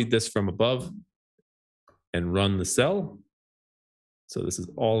copied this from above and run the cell. So this is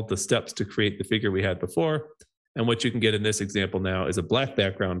all of the steps to create the figure we had before. And what you can get in this example now is a black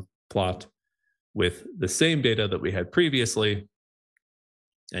background plot with the same data that we had previously.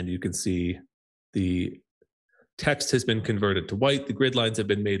 And you can see the text has been converted to white, the grid lines have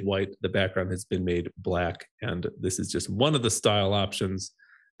been made white, the background has been made black, and this is just one of the style options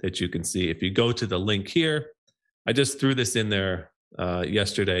that you can see. If you go to the link here, I just threw this in there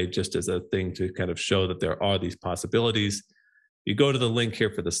yesterday just as a thing to kind of show that there are these possibilities. You go to the link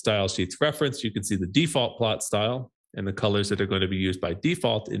here for the style sheets reference, you can see the default plot style and the colors that are going to be used by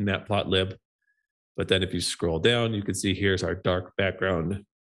default in Matplotlib. But then if you scroll down, you can see here's our dark background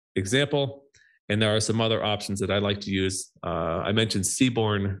example. And there are some other options that I like to use. I mentioned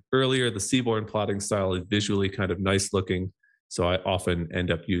Seaborn earlier. The Seaborn plotting style is visually kind of nice looking. So I often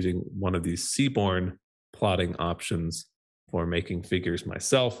end up using one of these Seaborn plotting options for making figures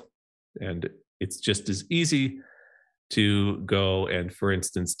myself. And it's just as easy to go and, for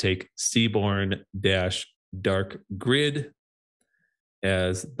instance, take Seaborn-dark grid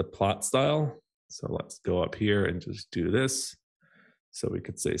as the plot style. So let's go up here and just do this. So we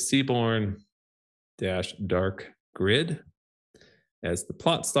could say Seaborn-dark grid as the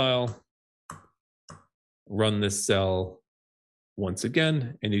plot style. Run this cell once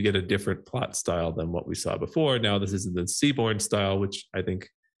again, and you get a different plot style than what we saw before. Now this is the Seaborn style, which I think,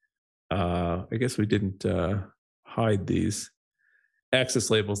 I guess we didn't hide these axis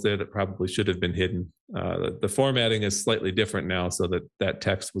labels there that probably should have been hidden. The formatting is slightly different now, so that that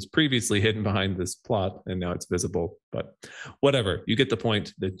text was previously hidden behind this plot, and now it's visible. But whatever, you get the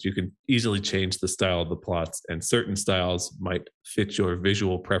point that you can easily change the style of the plots, and certain styles might fit your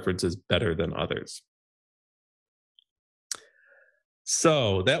visual preferences better than others.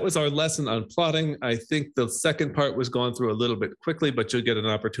 So that was our lesson on plotting. I think the second part was gone through a little bit quickly, but you'll get an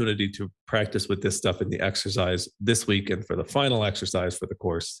opportunity to practice with this stuff in the exercise this week. And for the final exercise for the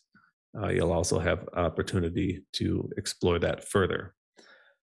course, you'll also have opportunity to explore that further.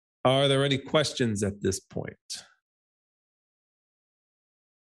 Are there any questions at this point?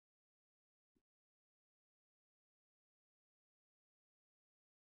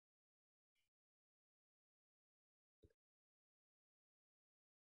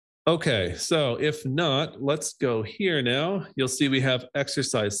 Okay, so if not, let's go here now. You'll see we have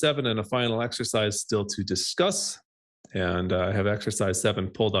exercise 7 and a final exercise still to discuss. And I have exercise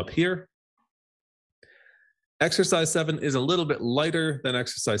 7 pulled up here. Exercise 7 is a little bit lighter than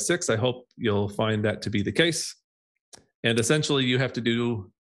exercise 6. I hope you'll find that to be the case. And essentially you have to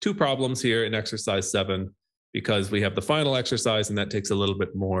do 2 problems here in exercise 7 because we have the final exercise and that takes a little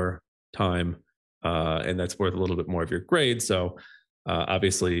bit more time and that's worth a little bit more of your grade. So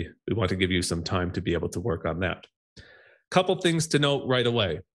obviously, we want to give you some time to be able to work on that. Couple things to note right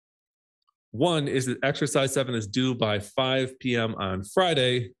away. One is that exercise 7 is due by 5 p.m. on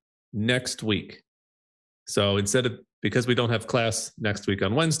Friday next week. So instead of because we don't have class next week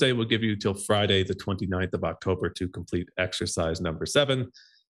on Wednesday, we'll give you till Friday, the 29th of October to complete exercise number 7.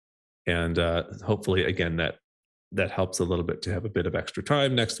 And hopefully, again, that helps a little bit to have a bit of extra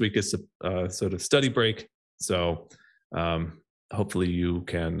time. Next week is a sort of study break. So hopefully you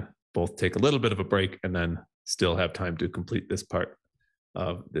can both take a little bit of a break and then still have time to complete this part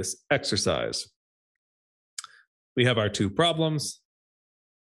of this exercise. We have our 2 problems.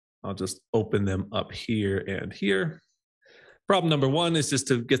 I'll just open them up here and here. Problem number 1 is just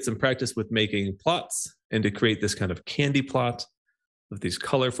to get some practice with making plots and to create this kind of candy plot with these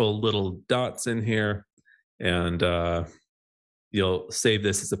colorful little dots in here. And you'll save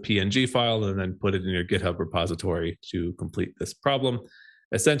this as a PNG file and then put it in your GitHub repository to complete this problem.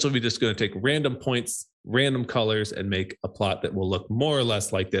 Essentially, we're just going to take random points, random colors, and make a plot that will look more or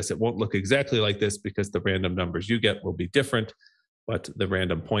less like this. It won't look exactly like this because the random numbers you get will be different, but the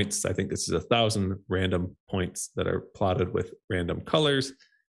random points, I think this is 1,000 random points that are plotted with random colors,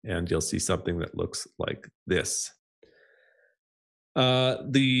 and you'll see something that looks like this.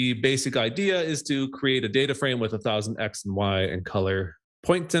 The basic idea is to create a data frame with 1,000 X and Y and color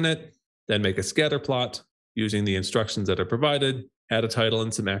points in it, then make a scatter plot using the instructions that are provided, add a title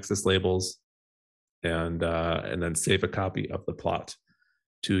and some axis labels, and then save a copy of the plot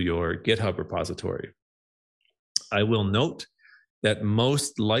to your GitHub repository. I will note that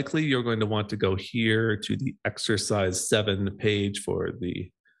most likely you're going to want to go here to the exercise 7 page for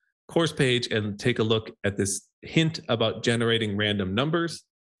the course page and take a look at this hint about generating random numbers.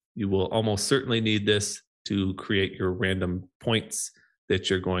 You will almost certainly need this to create your random points that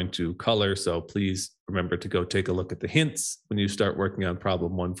you're going to color. So please remember to go take a look at the hints when you start working on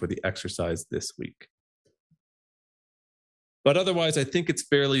problem 1 for the exercise this week. But otherwise, I think it's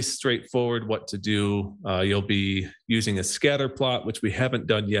fairly straightforward what to do. You'll be using a scatter plot, which we haven't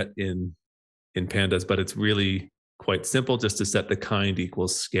done yet in pandas, but it's really quite simple, just to set the kind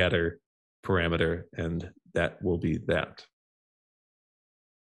equals scatter parameter, and that will be that.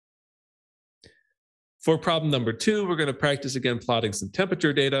 For problem number 2, we're going to practice again plotting some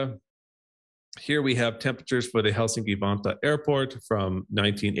temperature data. Here we have temperatures for the Helsinki-Vantaa airport from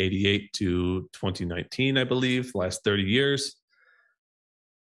 1988 to 2019, I believe, last 30 years.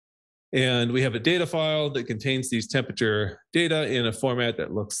 And we have a data file that contains these temperature data in a format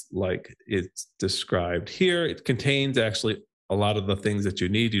that looks like it's described here. It contains actually a lot of the things that you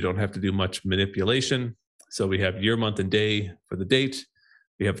need. You don't have to do much manipulation. So we have year, month, and day for the date.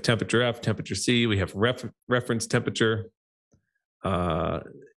 We have temperature F, temperature C. We have reference temperature.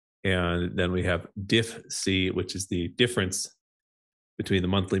 And then we have diff C, which is the difference between the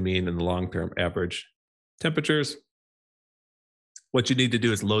monthly mean and the long-term average temperatures. What you need to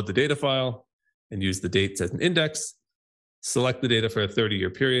do is load the data file and use the dates as an index, select the data for a 30-year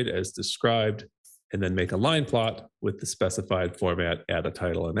period as described, and then make a line plot with the specified format, add a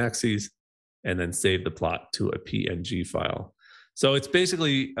title and axes, and then save the plot to a PNG file. So it's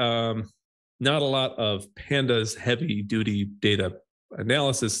basically not a lot of pandas heavy-duty data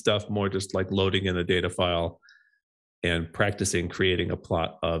analysis stuff, more just like loading in a data file and practicing creating a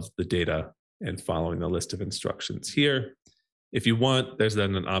plot of the data and following the list of instructions here. If you want, there's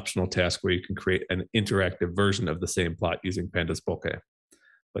then an optional task where you can create an interactive version of the same plot using pandas Poke,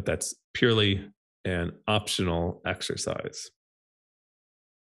 but that's purely an optional exercise.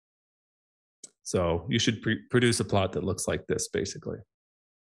 So you should produce a plot that looks like this, basically.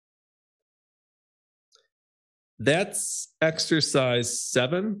 That's exercise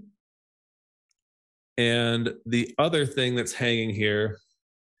 7. And the other thing that's hanging here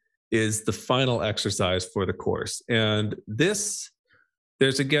is the final exercise for the course. And this,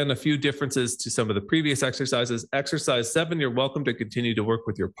 there's again a few differences to some of the previous exercises. Exercise 7, you're welcome to continue to work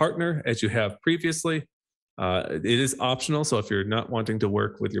with your partner as you have previously. It is optional, so if you're not wanting to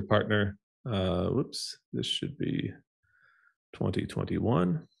work with your partner, whoops, this should be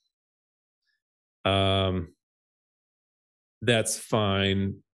 2021. That's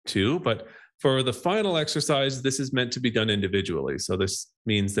fine too, but for the final exercise, this is meant to be done individually. So this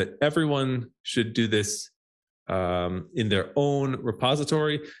means that everyone should do this in their own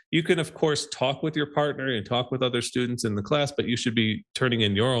repository. You can, of course, talk with your partner and talk with other students in the class, but you should be turning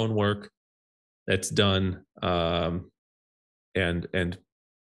in your own work that's done and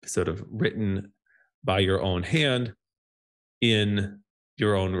sort of written by your own hand in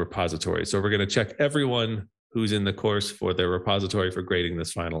your own repository. So we're going to check everyone who's in the course for their repository for grading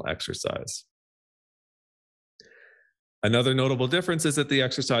this final exercise. Another notable difference is that the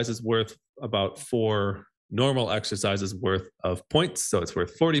exercise is worth about 4 normal exercises worth of points. So it's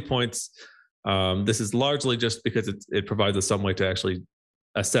worth 40 points. This is largely just because it provides us some way to actually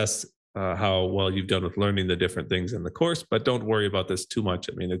assess how well you've done with learning the different things in the course, but don't worry about this too much.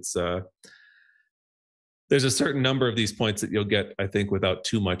 I mean, it's there's a certain number of these points that you'll get, I think, without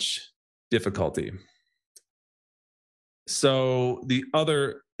too much difficulty. So the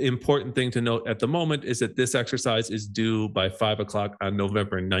other important thing to note at the moment is that this exercise is due by 5 o'clock on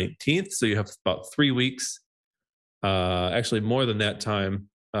November 19th. So you have about 3 weeks, actually more than that time,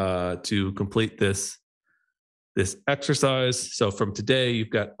 to complete this exercise. So from today, you've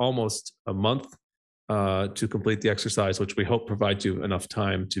got almost a month to complete the exercise, which we hope provides you enough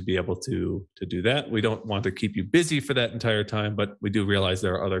time to be able to do that. We don't want to keep you busy for that entire time, but we do realize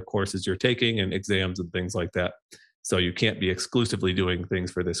there are other courses you're taking and exams and things like that. So you can't be exclusively doing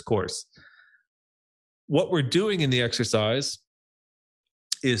things for this course. What we're doing in the exercise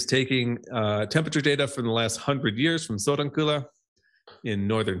is taking temperature data from the last 100 years from Sodankylä in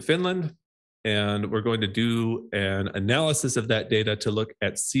northern Finland, and we're going to do an analysis of that data to look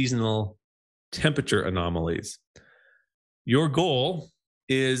at seasonal temperature anomalies. Your goal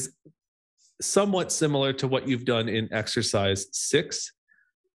is somewhat similar to what you've done in exercise 6,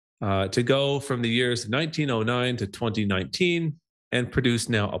 to go from the years 1909 to 2019 and produce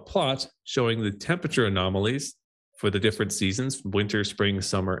now a plot showing the temperature anomalies for the different seasons, winter, spring,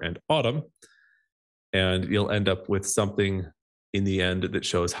 summer, and autumn. And you'll end up with something in the end that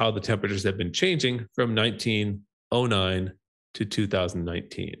shows how the temperatures have been changing from 1909 to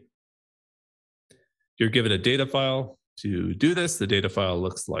 2019. You're given a data file to do this. The data file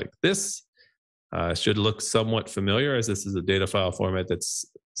looks like this. Should look somewhat familiar, as this is a data file format that's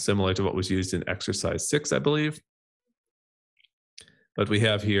similar to what was used in exercise 6, I believe. But we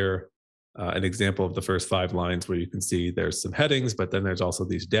have here an example of the first 5 lines where you can see there's some headings, but then there's also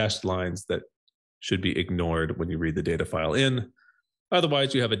these dashed lines that should be ignored when you read the data file in.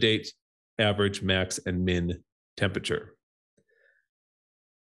 Otherwise, you have a date, average, max, and min temperature.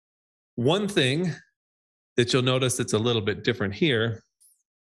 One thing that you'll notice that's a little bit different here,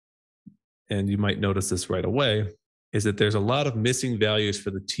 and you might notice this right away, is that there's a lot of missing values for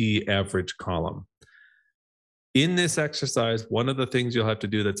the T average column. In this exercise, one of the things you'll have to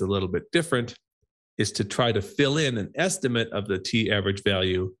do that's a little bit different is to try to fill in an estimate of the T average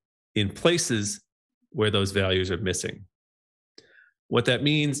value in places where those values are missing. What that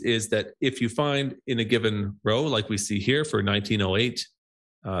means is that if you find in a given row, like we see here for 1908,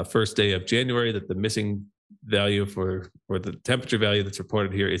 first day of January, that the missing value or the temperature value that's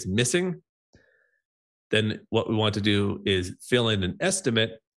reported here is missing, then what we want to do is fill in an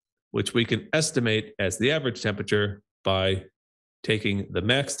estimate, which we can estimate as the average temperature by taking the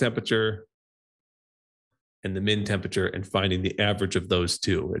max temperature and the min temperature and finding the average of those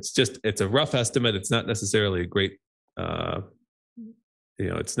two. It's a rough estimate. It's not necessarily a great,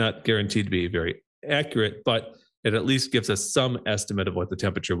 it's not guaranteed to be very accurate, but it at least gives us some estimate of what the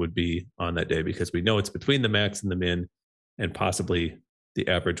temperature would be on that day, because we know it's between the max and the min, and possibly the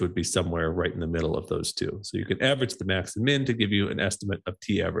average would be somewhere right in the middle of those two. So you can average the max and min to give you an estimate of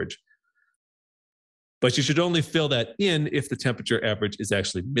T average. But you should only fill that in if the temperature average is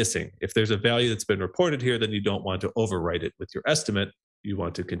actually missing. If there's a value that's been reported here, then you don't want to overwrite it with your estimate. You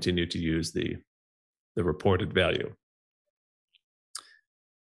want to continue to use the reported value.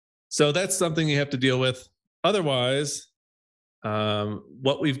 So that's something you have to deal with. Otherwise,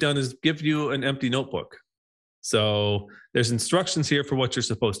 what we've done is give you an empty notebook. So there's instructions here for what you're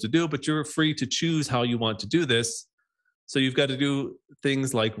supposed to do, but you're free to choose how you want to do this. So you've got to do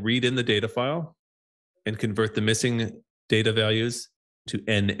things like read in the data file and convert the missing data values to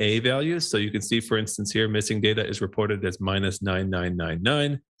NA values. So you can see, for instance, here, missing data is reported as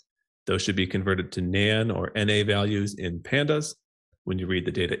 -9999. Those should be converted to NaN or NA values in pandas when you read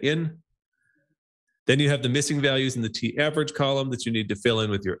the data in. Then you have the missing values in the T average column that you need to fill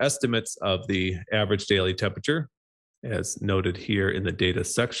in with your estimates of the average daily temperature, as noted here in the data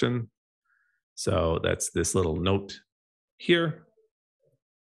section. So that's this little note here.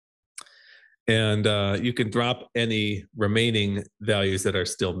 And you can drop any remaining values that are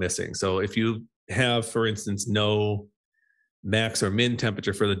still missing. So if you have, for instance, no max or min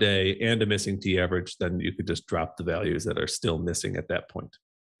temperature for the day and a missing T average, then you could just drop the values that are still missing at that point.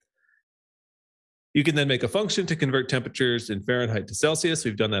 You can then make a function to convert temperatures in Fahrenheit to Celsius.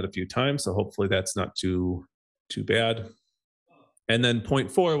 We've done that a few times, so hopefully that's not too bad. And then point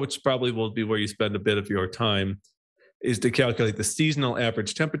 4, which probably will be where you spend a bit of your time, is to calculate the seasonal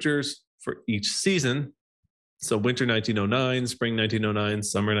average temperatures for each season. So winter 1909, spring 1909,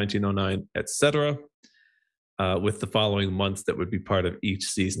 summer 1909, etc., with the following months that would be part of each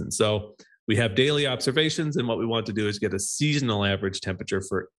season. So we have daily observations, and what we want to do is get a seasonal average temperature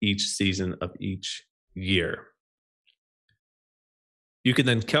for each season of each year. You can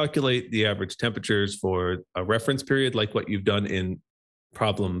then calculate the average temperatures for a reference period, like what you've done in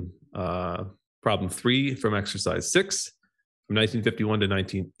problem 3 from exercise 6, from 1951 to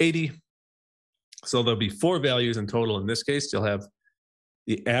 1980. So there'll be 4 values in total. In this case, you'll have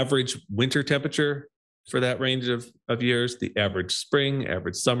the average winter temperature for that range of years, the average spring,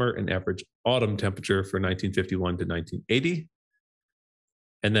 average summer, and average autumn temperature for 1951 to 1980.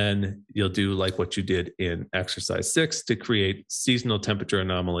 And then you'll do like what you did in exercise 6 to create seasonal temperature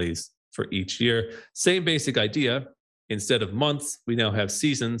anomalies for each year. Same basic idea. Instead of months, we now have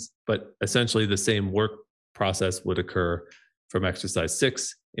seasons, but essentially the same work process would occur from exercise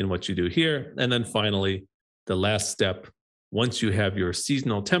 6 in what you do here. And then finally, the last step, once you have your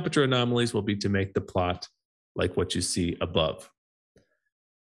seasonal temperature anomalies, will be to make the plot like what you see above.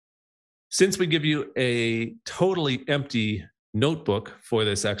 Since we give you a totally empty notebook for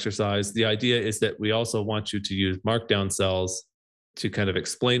this exercise, the idea is that we also want you to use markdown cells to kind of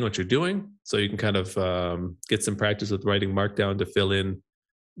explain what you're doing. So you can kind of get some practice with writing markdown to fill in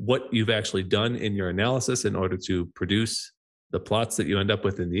what you've actually done in your analysis in order to produce the plots that you end up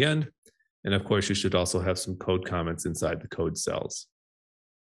with in the end. And of course, you should also have some code comments inside the code cells.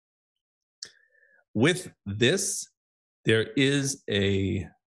 With this, there is a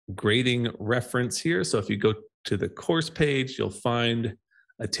grading reference here. So if you go to the course page, you'll find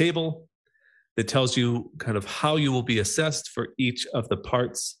a table that tells you kind of how you will be assessed for each of the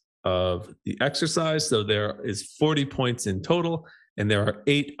parts of the exercise. So there is 40 points in total, and there are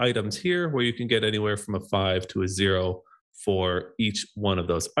 8 items here where you can get anywhere from a 5 to a 0 for each one of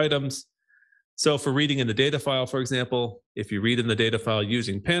those items. So for reading in the data file, for example, if you read in the data file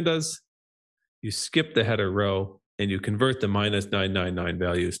using pandas, you skip the header row and you convert the -999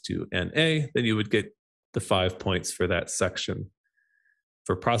 values to NA, then you would get the 5 points for that section.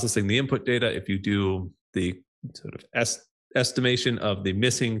 For processing the input data, if you do the sort of estimation of the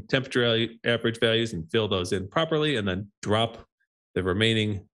missing temperature average values and fill those in properly, and then drop the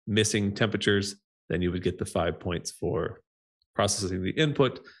remaining missing temperatures, then you would get the 5 points for processing the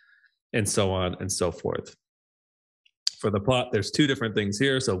input, and so on and so forth. For the plot, there's 2 different things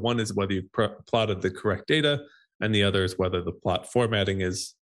here. So one is whether you plotted the correct data, and the other is whether the plot formatting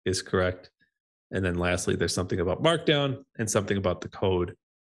is correct. And then lastly, there's something about markdown and something about the code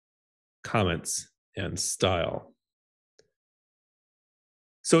comments and style.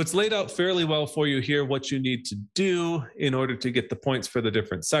 So it's laid out fairly well for you here what you need to do in order to get the points for the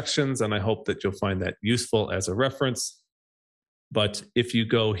different sections. And I hope that you'll find that useful as a reference. But if you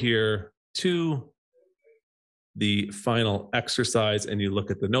go here to the final exercise and you look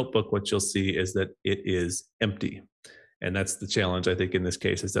at the notebook, what you'll see is that it is empty. And that's the challenge, I think, in this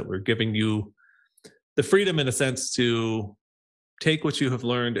case, is that we're giving you the freedom, in a sense, to take what you have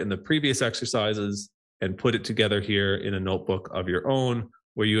learned in the previous exercises and put it together here in a notebook of your own,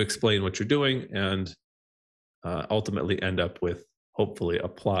 where you explain what you're doing and ultimately end up with, hopefully, a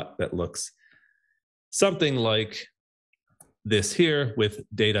plot that looks something like this here, with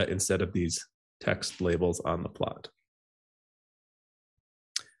data instead of these text labels on the plot.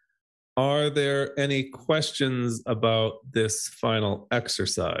 Are there any questions about this final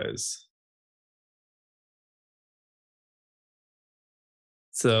exercise?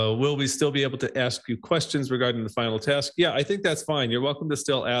 So will we still be able to ask you questions regarding the final task? Yeah, I think that's fine. You're welcome to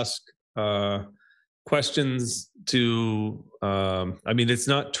still ask questions to, I mean, it's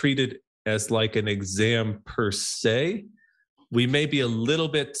not treated as like an exam per se. We may be a little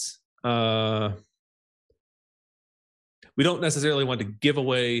bit, we don't necessarily want to give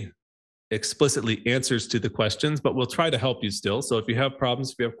away explicitly answers to the questions, but we'll try to help you still. So if you have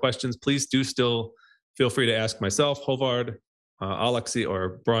problems, if you have questions, please do still feel free to ask myself, Håvard, Alexi,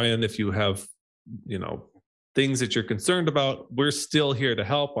 or Brian. If you have, things that you're concerned about, we're still here to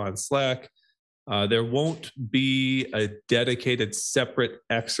help on Slack. There won't be a dedicated separate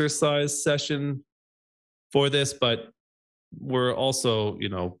exercise session for this, but we're also,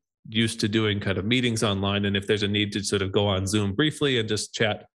 used to doing kind of meetings online. And if there's a need to sort of go on Zoom briefly and just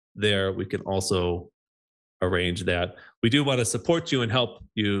chat there, we can also arrange that. We do want to support you and help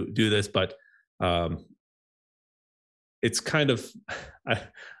you do this, but it's kind of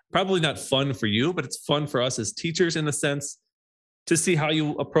probably not fun for you, but it's fun for us as teachers, in a sense, to see how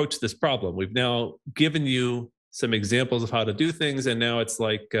you approach this problem. We've now given you some examples of how to do things, and now it's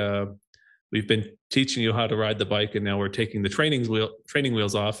like we've been teaching you how to ride the bike, and now we're taking the training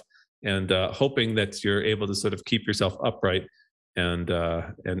wheels off, and hoping that you're able to sort of keep yourself upright and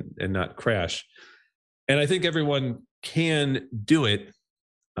not crash. And I think everyone can do it,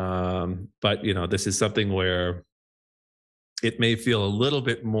 but this is something where it may feel a little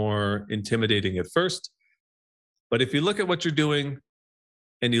bit more intimidating at first. But if you look at what you're doing,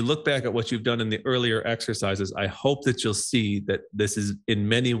 and you look back at what you've done in the earlier exercises, I hope that you'll see that this is in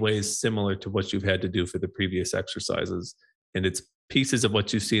many ways similar to what you've had to do for the previous exercises. And it's pieces of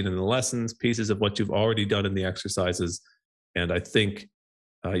what you've seen in the lessons, pieces of what you've already done in the exercises. And I think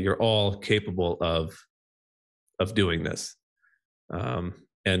you're all capable of doing this.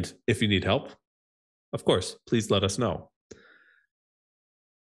 And if you need help, of course, please let us know.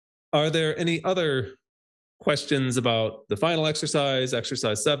 Are there any other questions about the final exercise,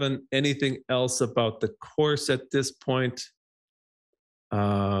 exercise 7, anything else about the course at this point?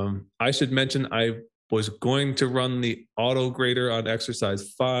 I should mention I was going to run the auto grader on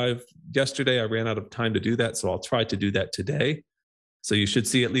exercise 5 yesterday. I ran out of time to do that, so I'll try to do that today. So you should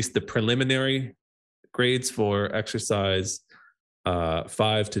see at least the preliminary grades for exercise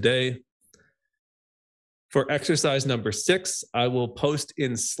 5 today. For exercise number 6, I will post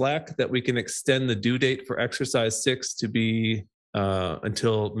in Slack that we can extend the due date for exercise 6 to be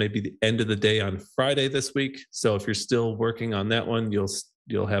until maybe the end of the day on Friday this week. So if you're still working on that one,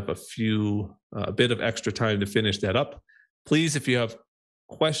 you'll have a bit of extra time to finish that up. Please, if you have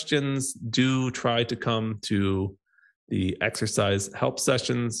questions, do try to come to the exercise help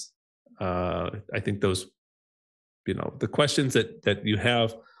sessions. I think those, the questions that you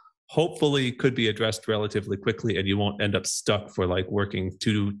have hopefully could be addressed relatively quickly, and you won't end up stuck for like working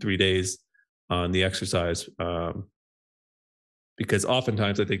 2-3 days on the exercise. Because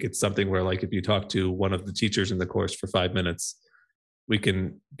oftentimes I think it's something where, like, if you talk to one of the teachers in the course for 5 minutes, we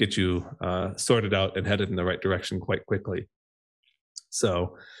can get you sorted out and headed in the right direction quite quickly.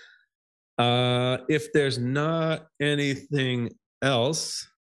 So if there's not anything else,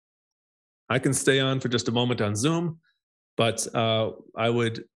 I can stay on for just a moment on Zoom, but I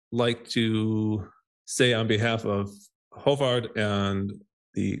would like to say on behalf of Hovard and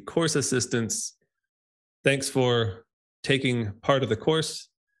the course assistants, thanks for taking part of the course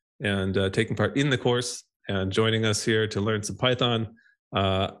and taking part in the course and joining us here to learn some Python.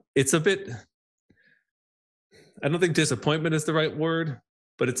 It's a bit, I don't think disappointment is the right word,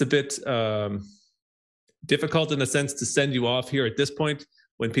 but it's a bit difficult in a sense to send you off here at this point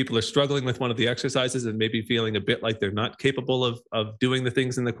when people are struggling with one of the exercises and maybe feeling a bit like they're not capable of doing the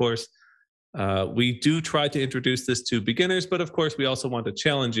things in the course. We do try to introduce this to beginners, but of course we also want to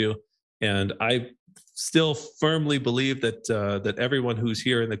challenge you. And I still firmly believe that everyone who's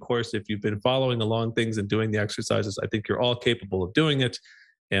here in the course, if you've been following along things and doing the exercises, I think you're all capable of doing it.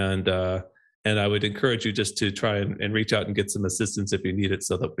 And I would encourage you just to try and reach out and get some assistance if you need it,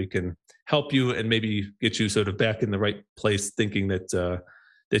 so that we can help you and maybe get you sort of back in the right place, thinking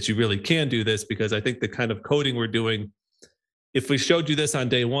that you really can do this. Because I think the kind of coding we're doing, if we showed you this on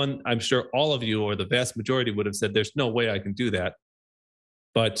day 1, I'm sure all of you, or the vast majority, would have said, there's no way I can do that.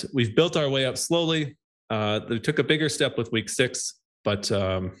 But we've built our way up slowly. We took a bigger step with week 6, but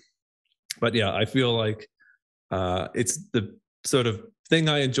yeah, I feel like it's the sort of thing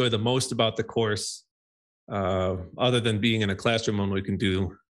I enjoy the most about the course, other than being in a classroom when we can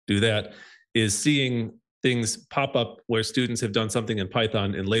do that, is seeing things pop up where students have done something in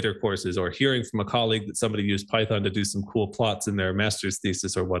Python in later courses, or hearing from a colleague that somebody used Python to do some cool plots in their master's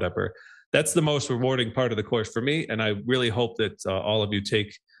thesis or whatever. That's the most rewarding part of the course for me. And I really hope that all of you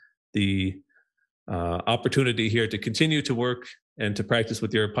take the opportunity here to continue to work and to practice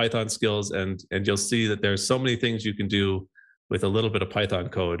with your Python skills. And you'll see that there's so many things you can do with a little bit of Python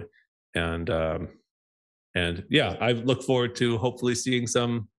code. And yeah, I look forward to hopefully seeing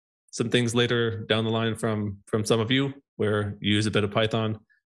some things later down the line from some of you where you use a bit of Python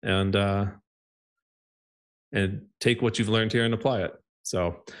and take what you've learned here and apply it.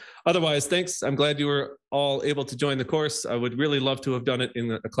 So otherwise, thanks. I'm glad you were all able to join the course. I would really love to have done it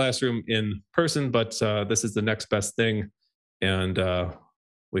in a classroom in person, but this is the next best thing. And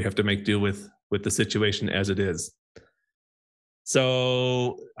we have to make do with the situation as it is.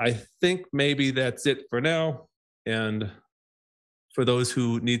 So I think maybe that's it for now. And for those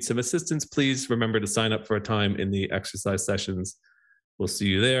who need some assistance, please remember to sign up for a time in the exercise sessions. We'll see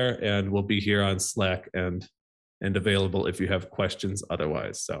you there, and we'll be here on Slack and available if you have questions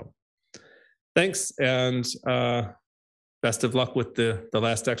otherwise. So thanks, and best of luck with the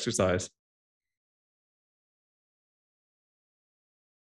last exercise.